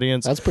out in the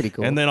audience. That's pretty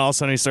cool. And then all of a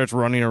sudden he starts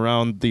running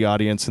around the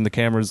audience and the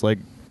camera's like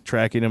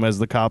tracking him as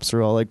the cops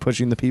are all like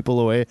pushing the people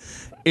away.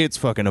 It's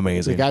fucking The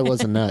amazing. guy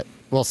was a nut.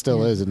 Well,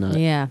 still is a nut.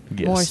 yeah,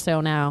 Yes. more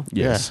so now.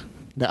 Yes.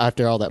 Yeah.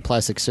 After all that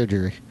plastic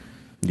surgery.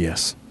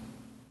 Yes.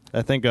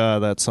 I think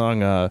that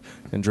song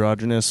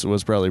Androgynous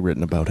was probably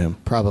written about him.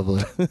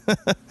 Probably.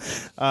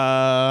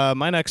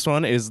 My next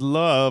one is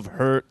Love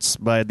Hurts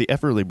by the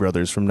Everly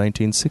Brothers from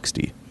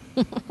 1960.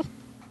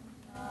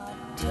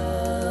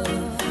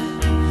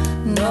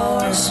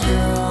 Nor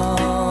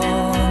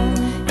strong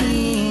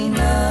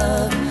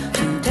enough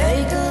to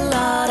take a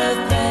lot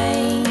of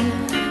pain,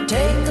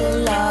 take a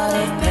lot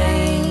of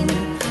pain.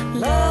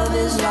 Love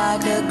is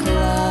like a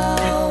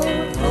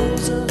cloud,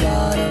 holds a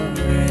lot of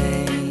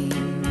rain.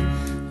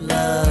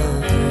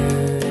 Love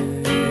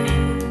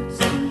hurts.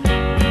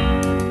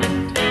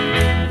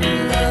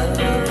 Love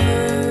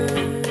hurts.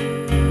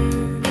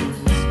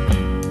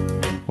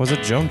 Was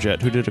it Joan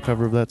Jett who did a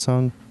cover of that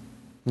song?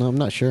 No, I'm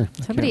not sure.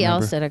 Somebody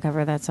remember. else did a cover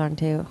of that song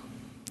too.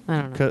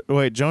 I don't know.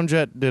 Wait, Joan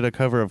Jett did a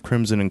cover of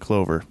Crimson and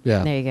Clover.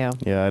 Yeah. There you go.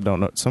 Yeah, I don't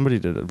know. Somebody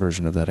did a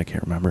version of that. I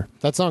can't remember.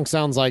 That song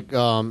sounds like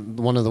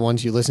one of the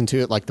ones you listen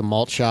to at like the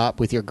malt shop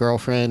with your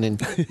girlfriend, and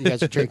you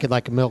guys are drinking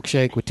like a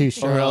milkshake with two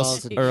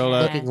straws and or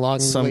looking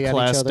longingly some at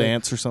class each other.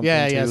 dance or something.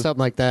 Yeah, too, something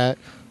like that.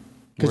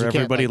 'Cause where you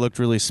can't, everybody like- looked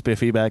really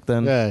spiffy back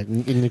then. Yeah,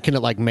 and you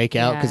couldn't like make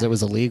out because Yeah. it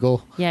was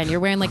illegal. Yeah, and you're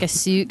wearing like a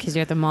suit because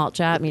you're at the malt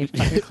shop and you're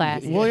fucking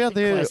classy. Well, yeah,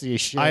 Classy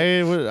as shit.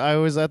 I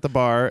was at the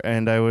bar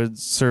and I was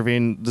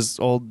serving this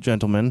old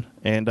gentleman,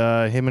 and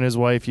him and his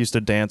wife used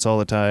to dance all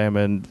the time,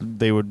 and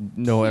they would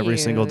know every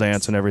single Cute.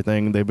 dance and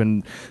everything. They've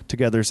been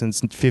together since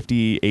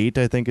 '58,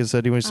 I think, he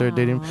said when he started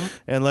dating. Aw.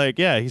 And like,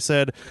 yeah, he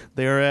said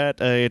they were at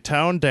a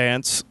town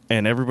dance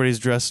and everybody's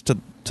dressed to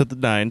the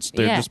nines.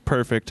 They're Yeah. just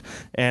perfect.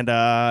 And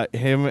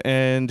him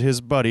and his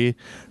buddy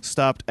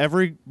stopped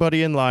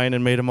everybody in line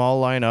and made them all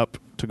line up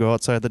to go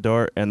outside the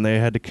door, and they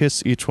had to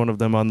kiss each one of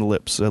them on the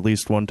lips at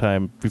least one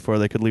time before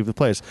they could leave the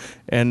place.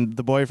 And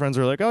the boyfriends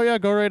were like, oh yeah,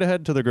 go right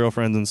ahead, to their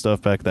girlfriends and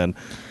stuff back then.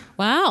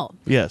 Wow.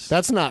 Yes.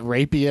 That's not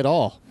rapey at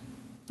all.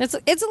 It's a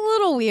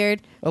little weird.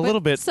 A but little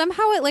bit.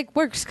 Somehow it like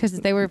works because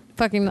they were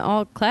fucking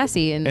all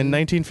classy and. in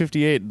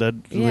 1958,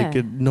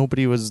 Yeah.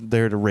 nobody was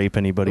there to rape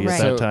anybody Right.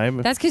 at that So-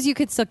 time. That's because you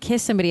could still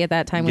kiss somebody at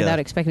that time Yeah. without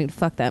expecting to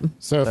fuck them.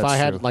 So if That's I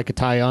had true. like a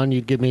tie on,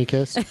 you'd give me a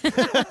kiss.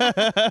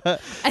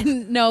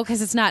 And no,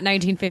 because it's not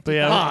 1950. But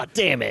yeah, Ah,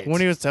 damn it!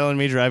 when he was telling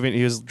me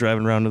he was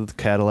driving around with the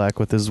Cadillac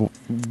with his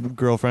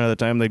girlfriend at the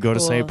time. They'd go to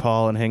Cool. St.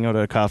 Paul and hang out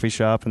at a coffee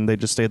shop, and they'd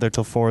just stay there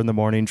till 4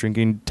 a.m.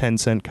 drinking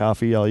 10-cent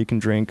coffee, all you can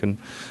drink, and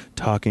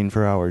talking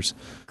for hours.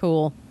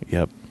 Cool.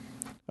 Yep.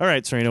 All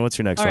right, Serena, what's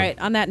your next All one? right.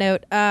 On that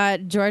note,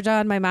 Georgia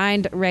on My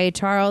Mind, Ray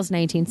Charles,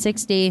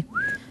 1960.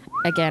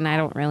 Again, I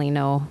don't really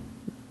know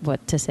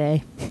what to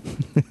say.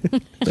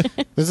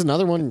 This is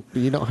another one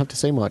you don't have to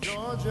say much.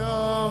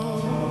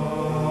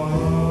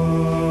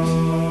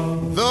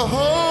 The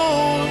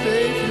whole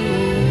day through.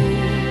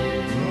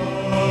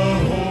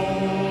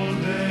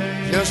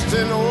 Just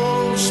an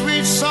old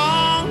sweet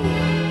song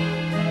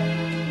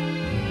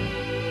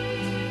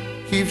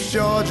keeps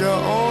Georgia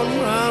on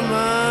my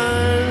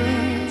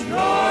mind.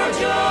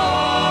 Georgia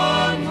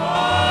on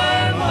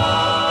my mind.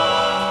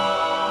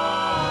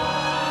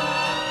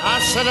 I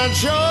said,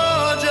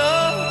 Georgia.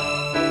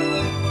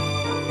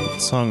 The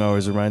song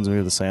always reminds me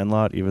of The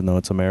Sandlot, even though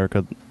it's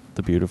America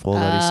the Beautiful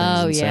that he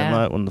sings in yeah.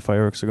 Sandlot when the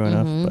fireworks are going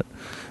off. But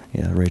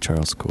yeah, Ray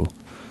Charles is cool.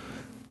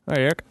 All right,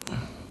 Eric.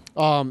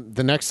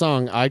 The next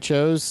song I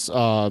chose,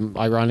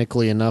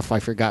 ironically enough, I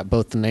forgot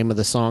both the name of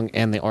the song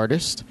and the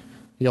artist.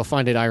 You'll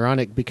find it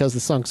ironic because the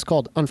song's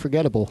called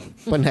Unforgettable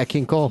by Nat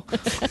King Cole.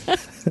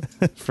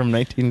 From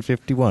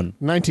 1951.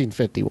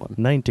 1951.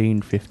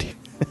 1950.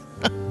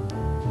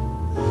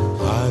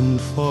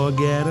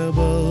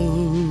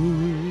 Unforgettable.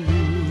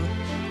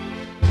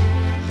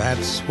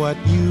 That's what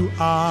you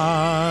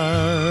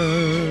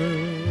are.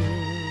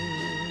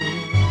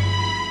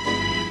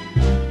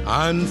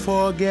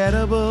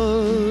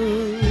 Unforgettable,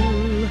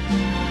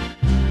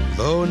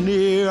 though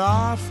near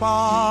or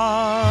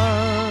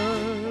far.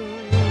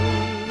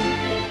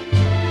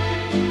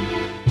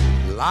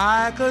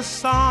 Like a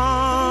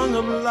song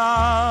of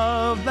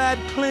love that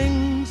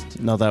clings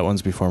to. No, that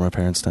one's before my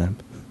parents' time.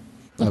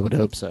 I would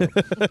hope so.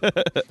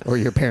 Or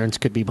your parents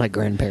could be my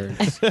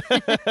grandparents.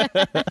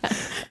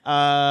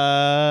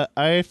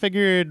 I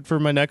figured for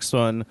my next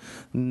one,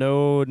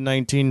 no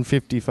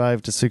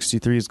 1955 to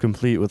 63 is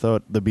complete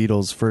without the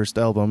Beatles' first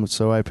album,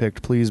 so I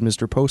picked Please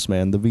Mr.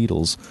 Postman, The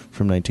Beatles,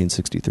 from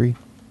 1963.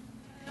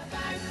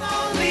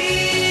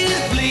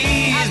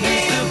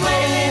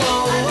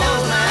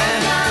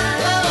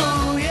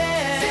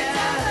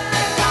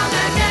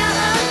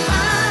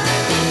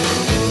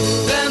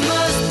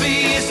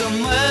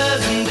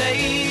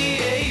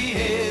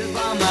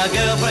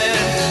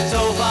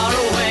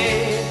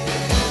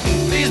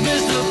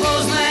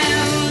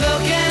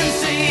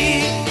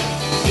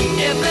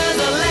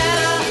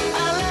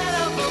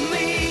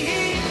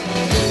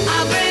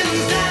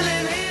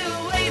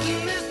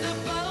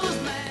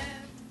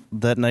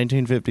 That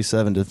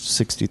 1957 to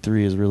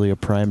 63 is really a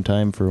prime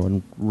time for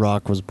when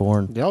rock was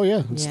born. Oh,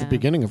 yeah. It's the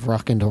beginning of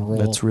rock and roll.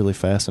 That's really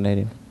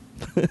fascinating.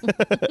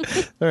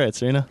 All right,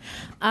 Serena.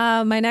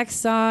 My next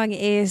song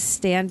is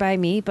Stand By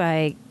Me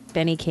by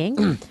Benny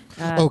King.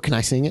 Can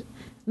I sing it?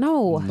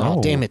 No.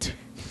 Oh, damn it.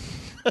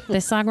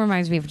 This song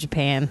reminds me of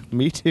Japan.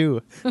 Me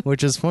too.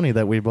 Which is funny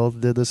that we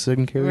both did this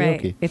in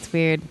karaoke. Right. It's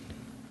weird.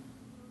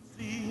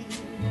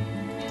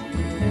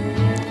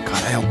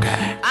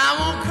 Karaoke. I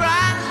won't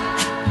cry.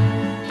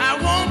 I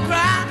won't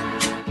cry.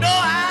 No,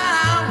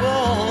 I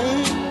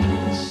won't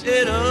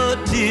shed a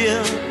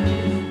tear.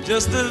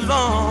 Just as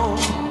long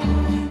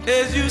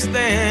as you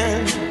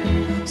stand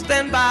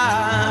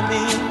by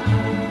me.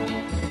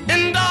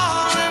 And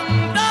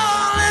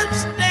darling,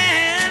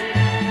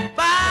 stand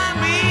by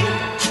me.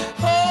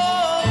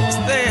 Oh,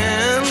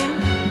 stand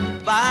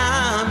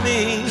by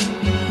me.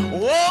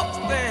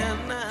 Oh,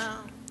 stand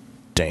now.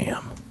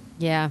 Damn.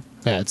 Yeah.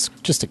 Yeah, it's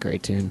just a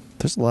great tune.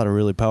 There's a lot of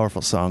really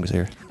powerful songs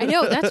here. I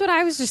know. That's what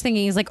I was just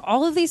thinking. Is like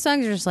all of these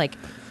songs are just like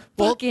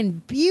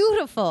fucking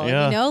beautiful.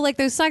 Yeah. You know, like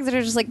those songs that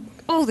are just like,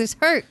 oh, this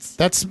hurts.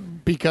 That's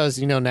because,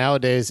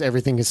 nowadays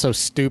everything is so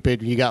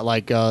stupid. You got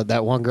like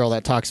that one girl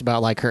that talks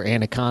about like her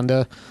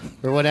anaconda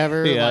or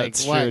whatever. Yeah, like,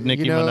 it's true.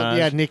 Nicki Minaj.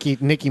 Yeah, Nicki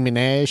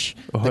Minaj.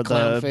 Or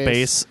clown the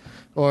face. bass.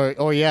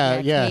 Or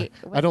yeah. Kate,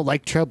 what- I don't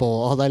like treble.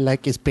 All I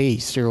like is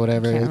bass or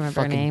whatever. I can't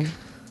remember her name.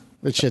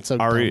 That shit's so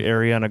dumb.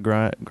 Ariana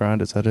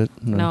Grande, is that it?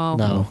 No.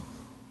 No.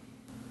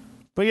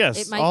 But yes,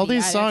 It might all be.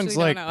 these I songs,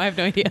 actually like, don't know. I have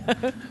no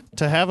idea.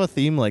 to have a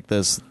theme like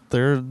this,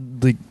 they're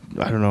the,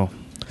 I don't know.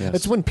 Yes.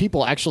 It's when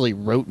people actually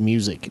wrote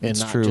music and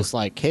It's not true. just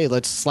like, hey,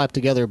 let's slap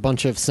together a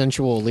bunch of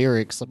sensual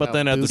lyrics. But about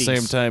then at the booties.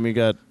 same time, you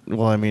got, Phil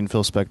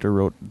Spector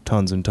wrote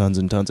tons and tons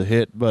and tons of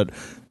hit, but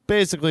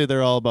basically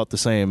they're all about the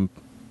same.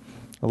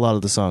 A lot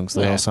of the songs,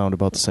 they Yeah. all sound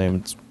about the same.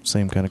 It's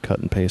same kind of cut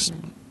and paste.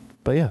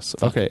 But yes,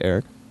 okay,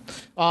 Eric.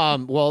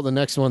 Well, the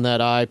next one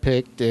that I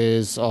picked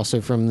is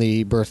also from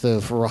the birth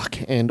of rock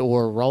and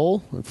or roll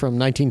from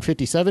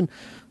 1957.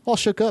 All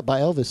Shook Up by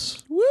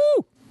Elvis. Woo!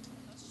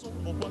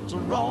 What's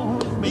wrong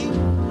with me?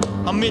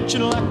 I'm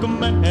itching like a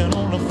man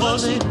on a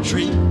fuzzy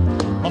tree.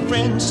 My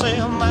friends say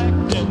I'm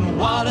acting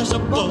wild as a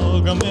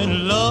bug. I'm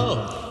in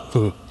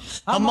love.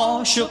 I'm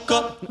all shook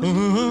up.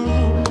 Ooh,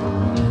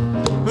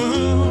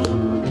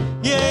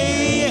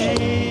 yeah,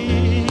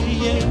 yeah,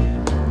 yeah.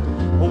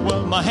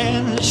 Well, my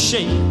hands are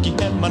shaky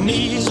and my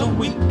knees are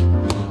weak.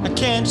 I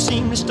can't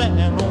seem to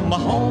stand on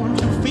my own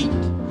 2 feet.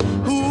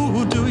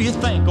 Who do you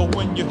think of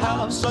when you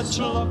have such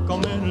luck?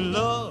 I'm in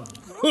love.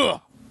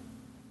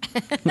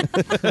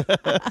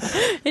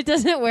 It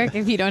doesn't work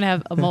if you don't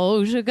have a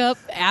mo shook up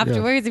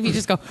afterwards. If you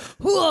just go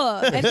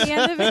 "Whoa," at the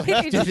end of it,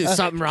 it Is just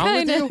something wrong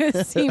with you?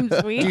 kinda seems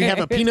weird. Do you have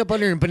a peanut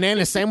butter and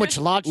banana sandwich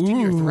lodged in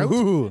your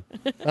throat?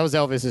 That was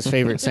Elvis's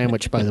favorite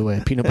sandwich, by the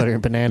way. Peanut butter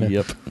and banana.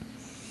 Yep.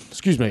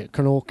 Excuse me,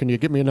 Colonel, can you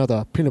get me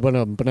another peanut butter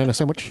and banana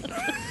sandwich?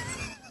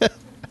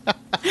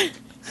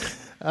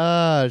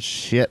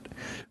 Shit.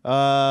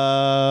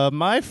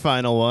 My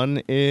final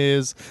one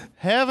is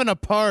Having a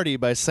Party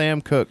by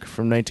Sam Cooke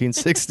from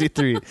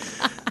 1963.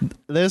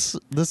 This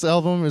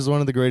album is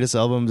one of the greatest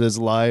albums. It's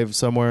live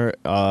somewhere.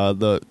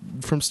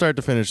 From start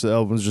to finish, the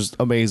album is just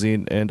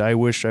amazing, and I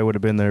wish I would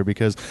have been there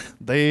because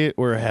they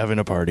were having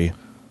a party.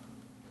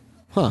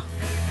 Huh.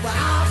 Well,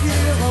 out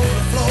here on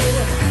the floor,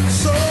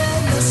 so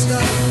Mr.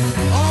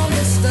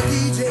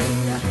 DJ,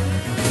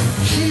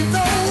 keep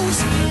those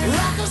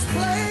records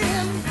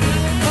playing,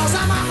 'cause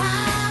I'm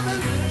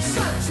having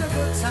such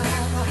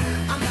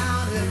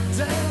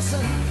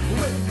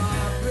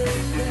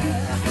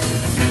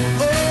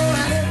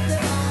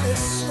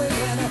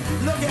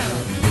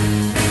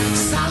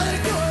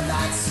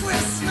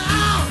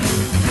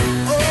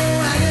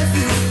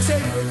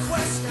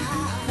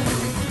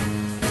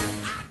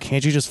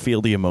can't you just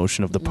feel the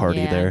emotion of the party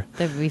Yeah, there?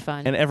 That'd be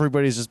fun. And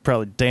everybody's just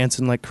probably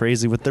dancing like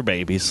crazy with their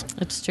babies.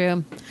 It's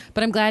true.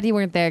 But I'm glad you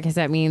weren't there because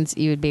that means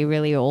you would be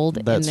really old.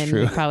 That's and then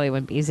true. you probably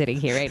wouldn't be sitting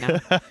here right now.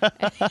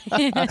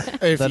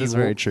 That is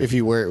very true. If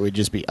you were, it would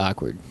just be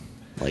awkward.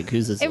 Like,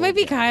 who's this? It might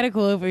be kind of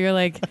cool if you're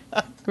like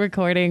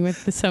recording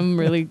with some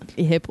really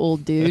hip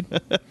old dude.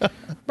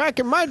 Back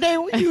in my day,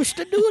 we used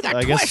to do that.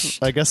 I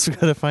guess we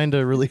gotta find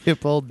a really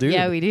hip old dude.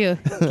 Yeah, we do.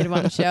 Get him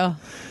on the show.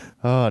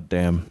 Oh,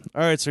 damn.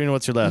 All right, Serena,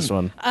 what's your last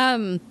one?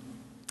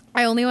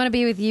 I Only Want to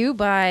Be With You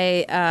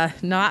by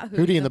not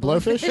Hootie and the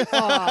Blowfish.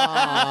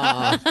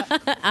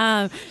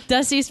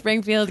 Dusty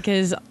Springfield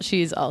because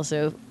she's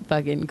also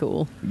fucking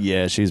cool.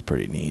 Yeah, she's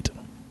pretty neat.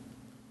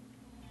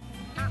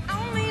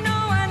 Only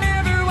know I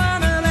never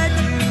wanna let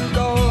you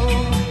go,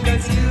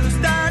 'cause you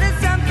started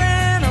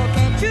something, oh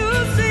can't you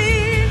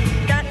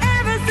see, that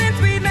ever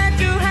since we met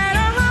you had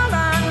a hold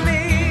on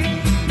me,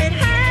 it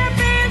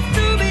happens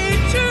to be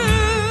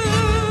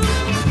true,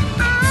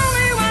 I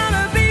only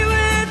wanna be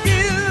with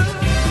you,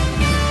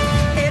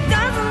 it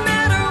doesn't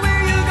matter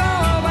where you go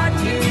or what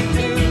you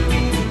do,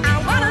 I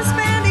wanna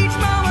spend each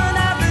moment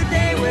of the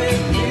day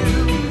with you,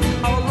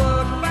 oh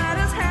look what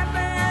has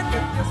happened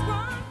with just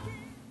one.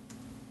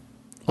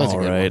 That's a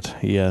All good right,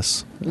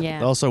 yes.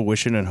 Yeah. Also,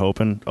 Wishing and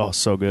Hoping. Oh,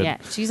 so good. Yeah,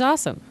 she's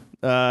awesome.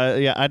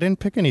 Yeah, I didn't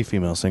pick any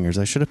female singers.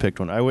 I should have picked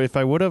one. If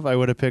I would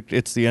have picked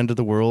 "It's the End of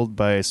the World"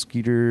 by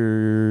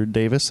Skeeter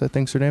Davis, I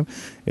think's her name.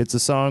 It's a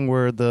song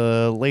where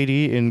the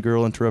lady in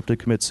 "Girl Interrupted"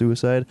 commits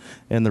suicide,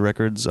 and the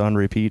record's on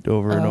repeat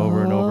over and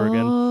over and over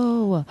again.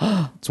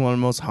 Oh, It's one of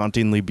the most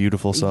hauntingly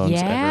beautiful songs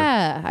ever.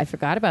 yeah. I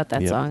forgot about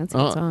that Yep. song. It's a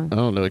good song. I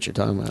don't know what you're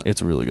talking about.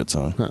 It's a really good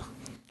song.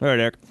 All right,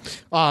 Eric.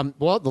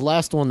 Well, the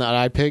last one that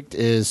I picked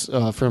is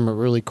from a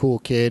really cool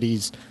kid.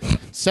 He's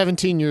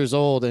 17 years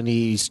old and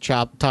he's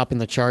topping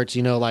the charts.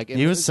 You know, like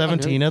He was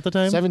 17 at the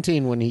time?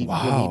 17 when he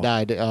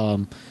died.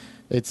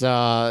 It's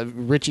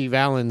Richie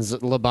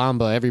Valens' La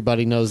Bamba.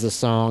 Everybody knows the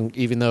song,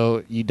 even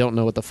though you don't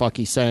know what the fuck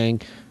he's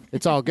saying.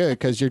 It's all good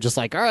because you're just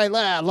like, all right,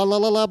 la la la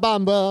la la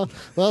bamba,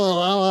 la la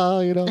la la.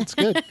 You know, it's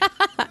good.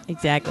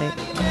 Exactly.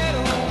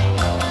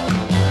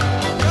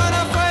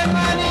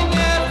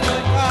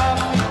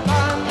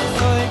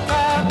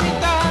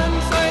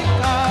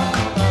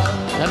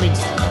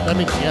 That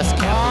means yes,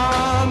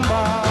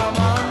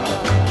 Captain.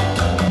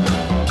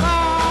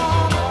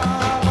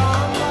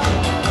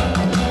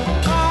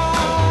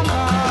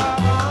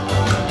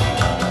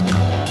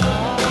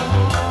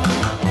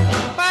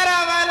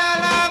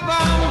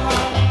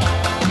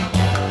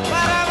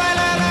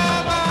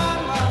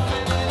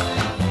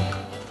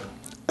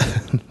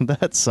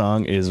 That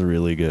song is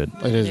really good.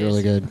 It is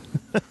really good.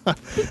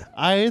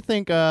 I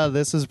think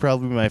this is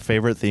probably my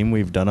favorite theme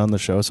we've done on the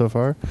show so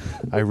far.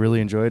 I really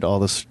enjoyed all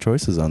the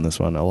choices on this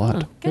one a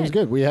lot. It was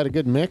good. We had a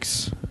good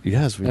mix.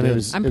 Yes, we And did. it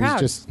was I'm it was proud.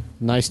 just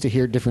nice to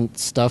hear different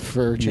stuff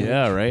for a change.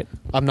 Yeah, right.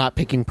 I'm not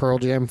picking Pearl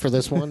Jam for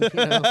this one. You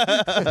know?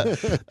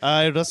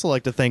 I'd also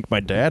like to thank my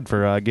dad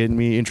for getting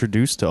me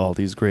introduced to all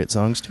these great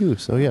songs too.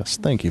 So yes,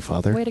 thank you,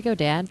 Father. Way to go,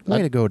 Dad.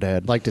 Way to go,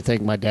 Dad. I'd like to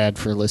thank my dad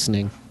for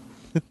listening.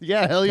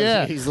 Yeah, hell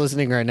yeah. He's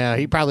listening right now.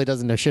 He probably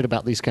doesn't know shit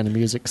about these kind of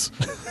musics.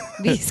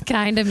 These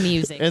kind of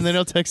music. And then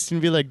he'll text you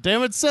and be like,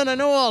 "Damn it, son, I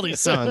know all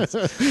these songs."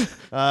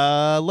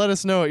 Let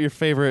us know what your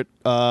favorite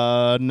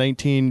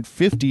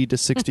 1950 to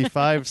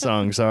 65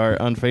 songs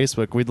are on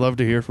Facebook. We'd love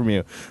to hear from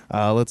you.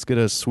 Let's get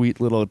a sweet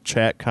little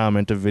chat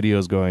comment of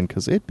videos going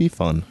because it'd be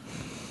fun.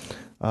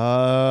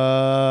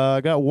 I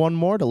got one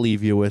more to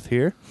leave you with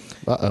here.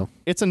 Uh-oh.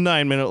 It's a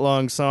 9-minute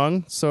long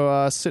song,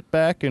 so sit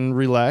back and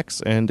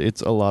relax, and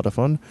it's a lot of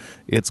fun.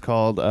 It's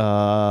called,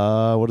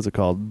 what is it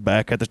called?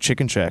 Back at the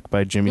Chicken Shack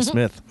by Jimmy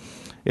Smith.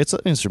 It's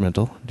an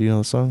instrumental. Do you know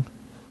the song?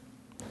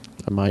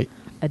 I might.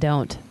 I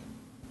don't.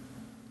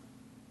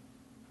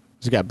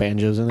 It's got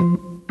banjos in it.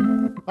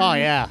 Oh,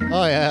 yeah.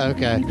 Oh, yeah.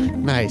 Okay.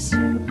 Nice.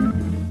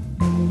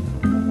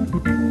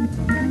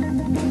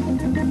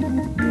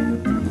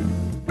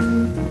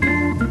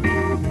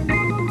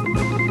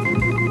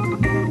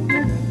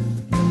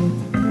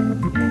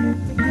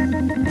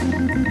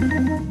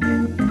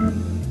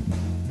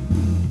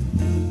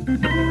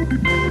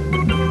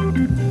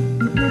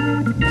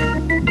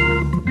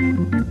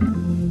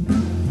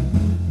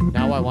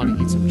 Now I want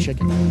to eat some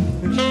chicken.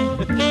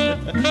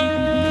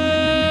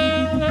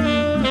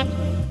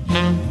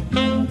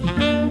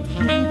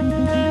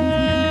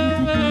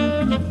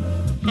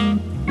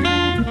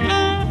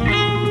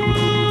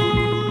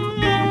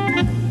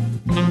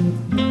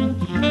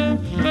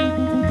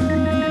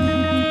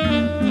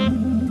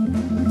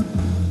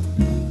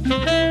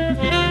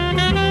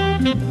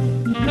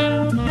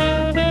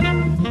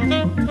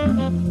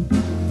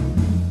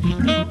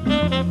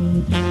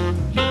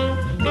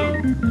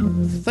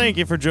 thank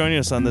you for joining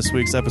us on this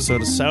week's episode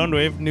of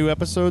Soundwave. New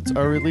episodes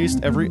are released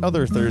every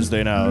other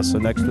Thursday now, so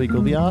next week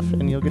we'll be off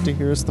and you'll get to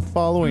hear us the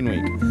following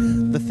week.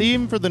 The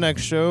theme for the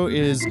next show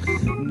is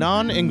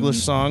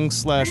non-English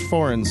songs /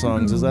 foreign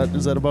songs. Is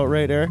that about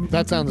right, Eric?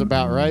 That sounds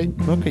about right.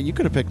 Okay, you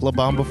could have picked La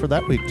Bamba for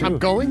that week too. I'm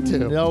going to.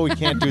 No, we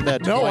can't do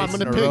that. No, I'm twice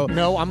gonna in a row. pick.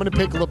 No, I'm gonna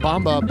pick La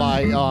Bamba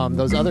by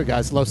those other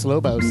guys, Los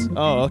Lobos.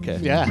 Oh, okay.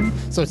 Yeah,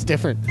 so it's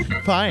different.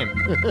 Fine.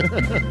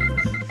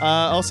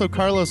 Also,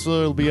 Carlos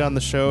will be on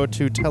the show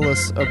to tell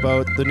us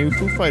about the new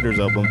Foo Fighters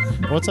album.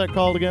 What's that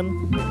called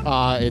again?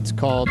 It's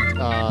called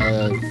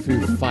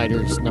Foo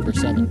Fighters number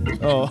 7.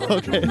 Oh,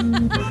 okay.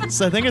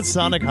 So I think it's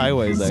Sonic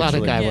Highways, actually.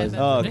 Sonic Highways.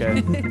 Oh,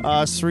 okay.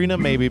 Serena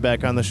may be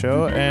back on the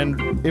show, and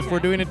if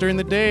we're doing it during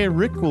the day,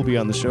 Rick will be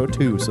on the show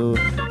too. So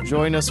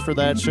join us for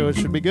that show. It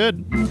should be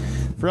good.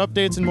 For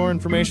updates and more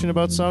information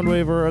about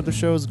Soundwave or other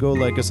shows, go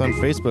like us on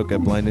Facebook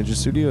at Blind Ninja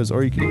Studios,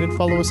 or you can even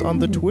follow us on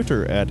the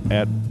Twitter at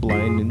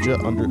blind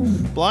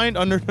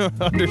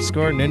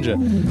underscore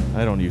ninja.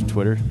 I don't use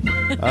Twitter.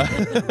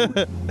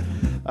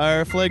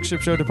 Our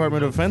flagship show,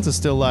 Department of Defense, is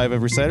still live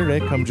every Saturday.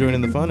 Come join in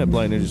the fun at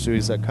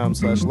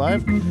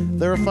blindninjastudios.com/live.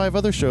 There are 5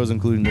 other shows,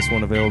 including this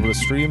one, available to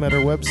stream at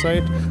our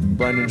website,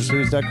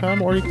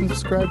 blindninjastudios.com, or you can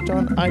subscribe to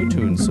on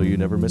iTunes so you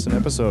never miss an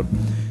episode.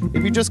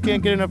 If you just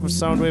can't get enough of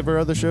Soundwave or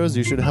other shows,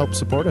 you should help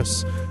support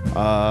us.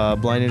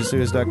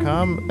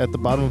 blindninjastudios.com, at the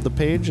bottom of the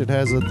page, it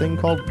has a thing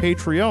called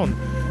Patreon.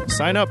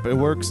 Sign up. It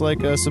works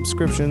like a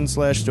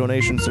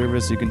subscription/donation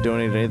service. You can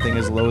donate anything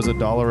as low as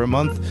 $1 a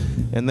month.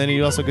 And then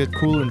you also get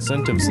cool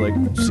incentives like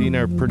seeing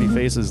our pretty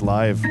faces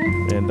live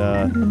and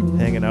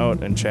hanging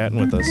out and chatting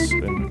with us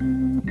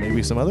and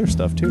maybe some other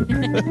stuff too.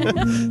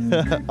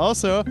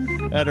 Also,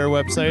 at our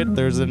website,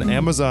 there's an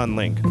Amazon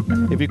link.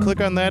 If you click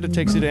on that, it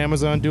takes you to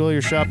Amazon, do all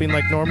your shopping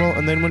like normal,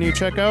 and then when you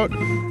check out,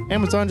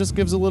 Amazon just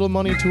gives a little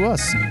money to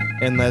us.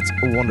 And that's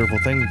a wonderful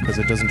thing because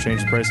it doesn't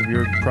change the price of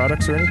your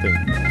products or anything.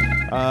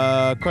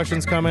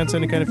 Questions, comments,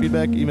 any kind of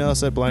feedback, email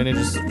us at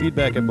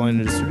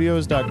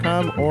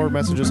blindninjastudios.com or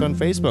message us on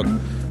Facebook.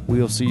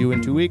 We'll see you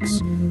in 2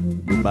 weeks.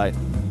 Goodbye.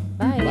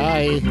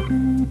 Bye.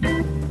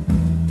 Bye.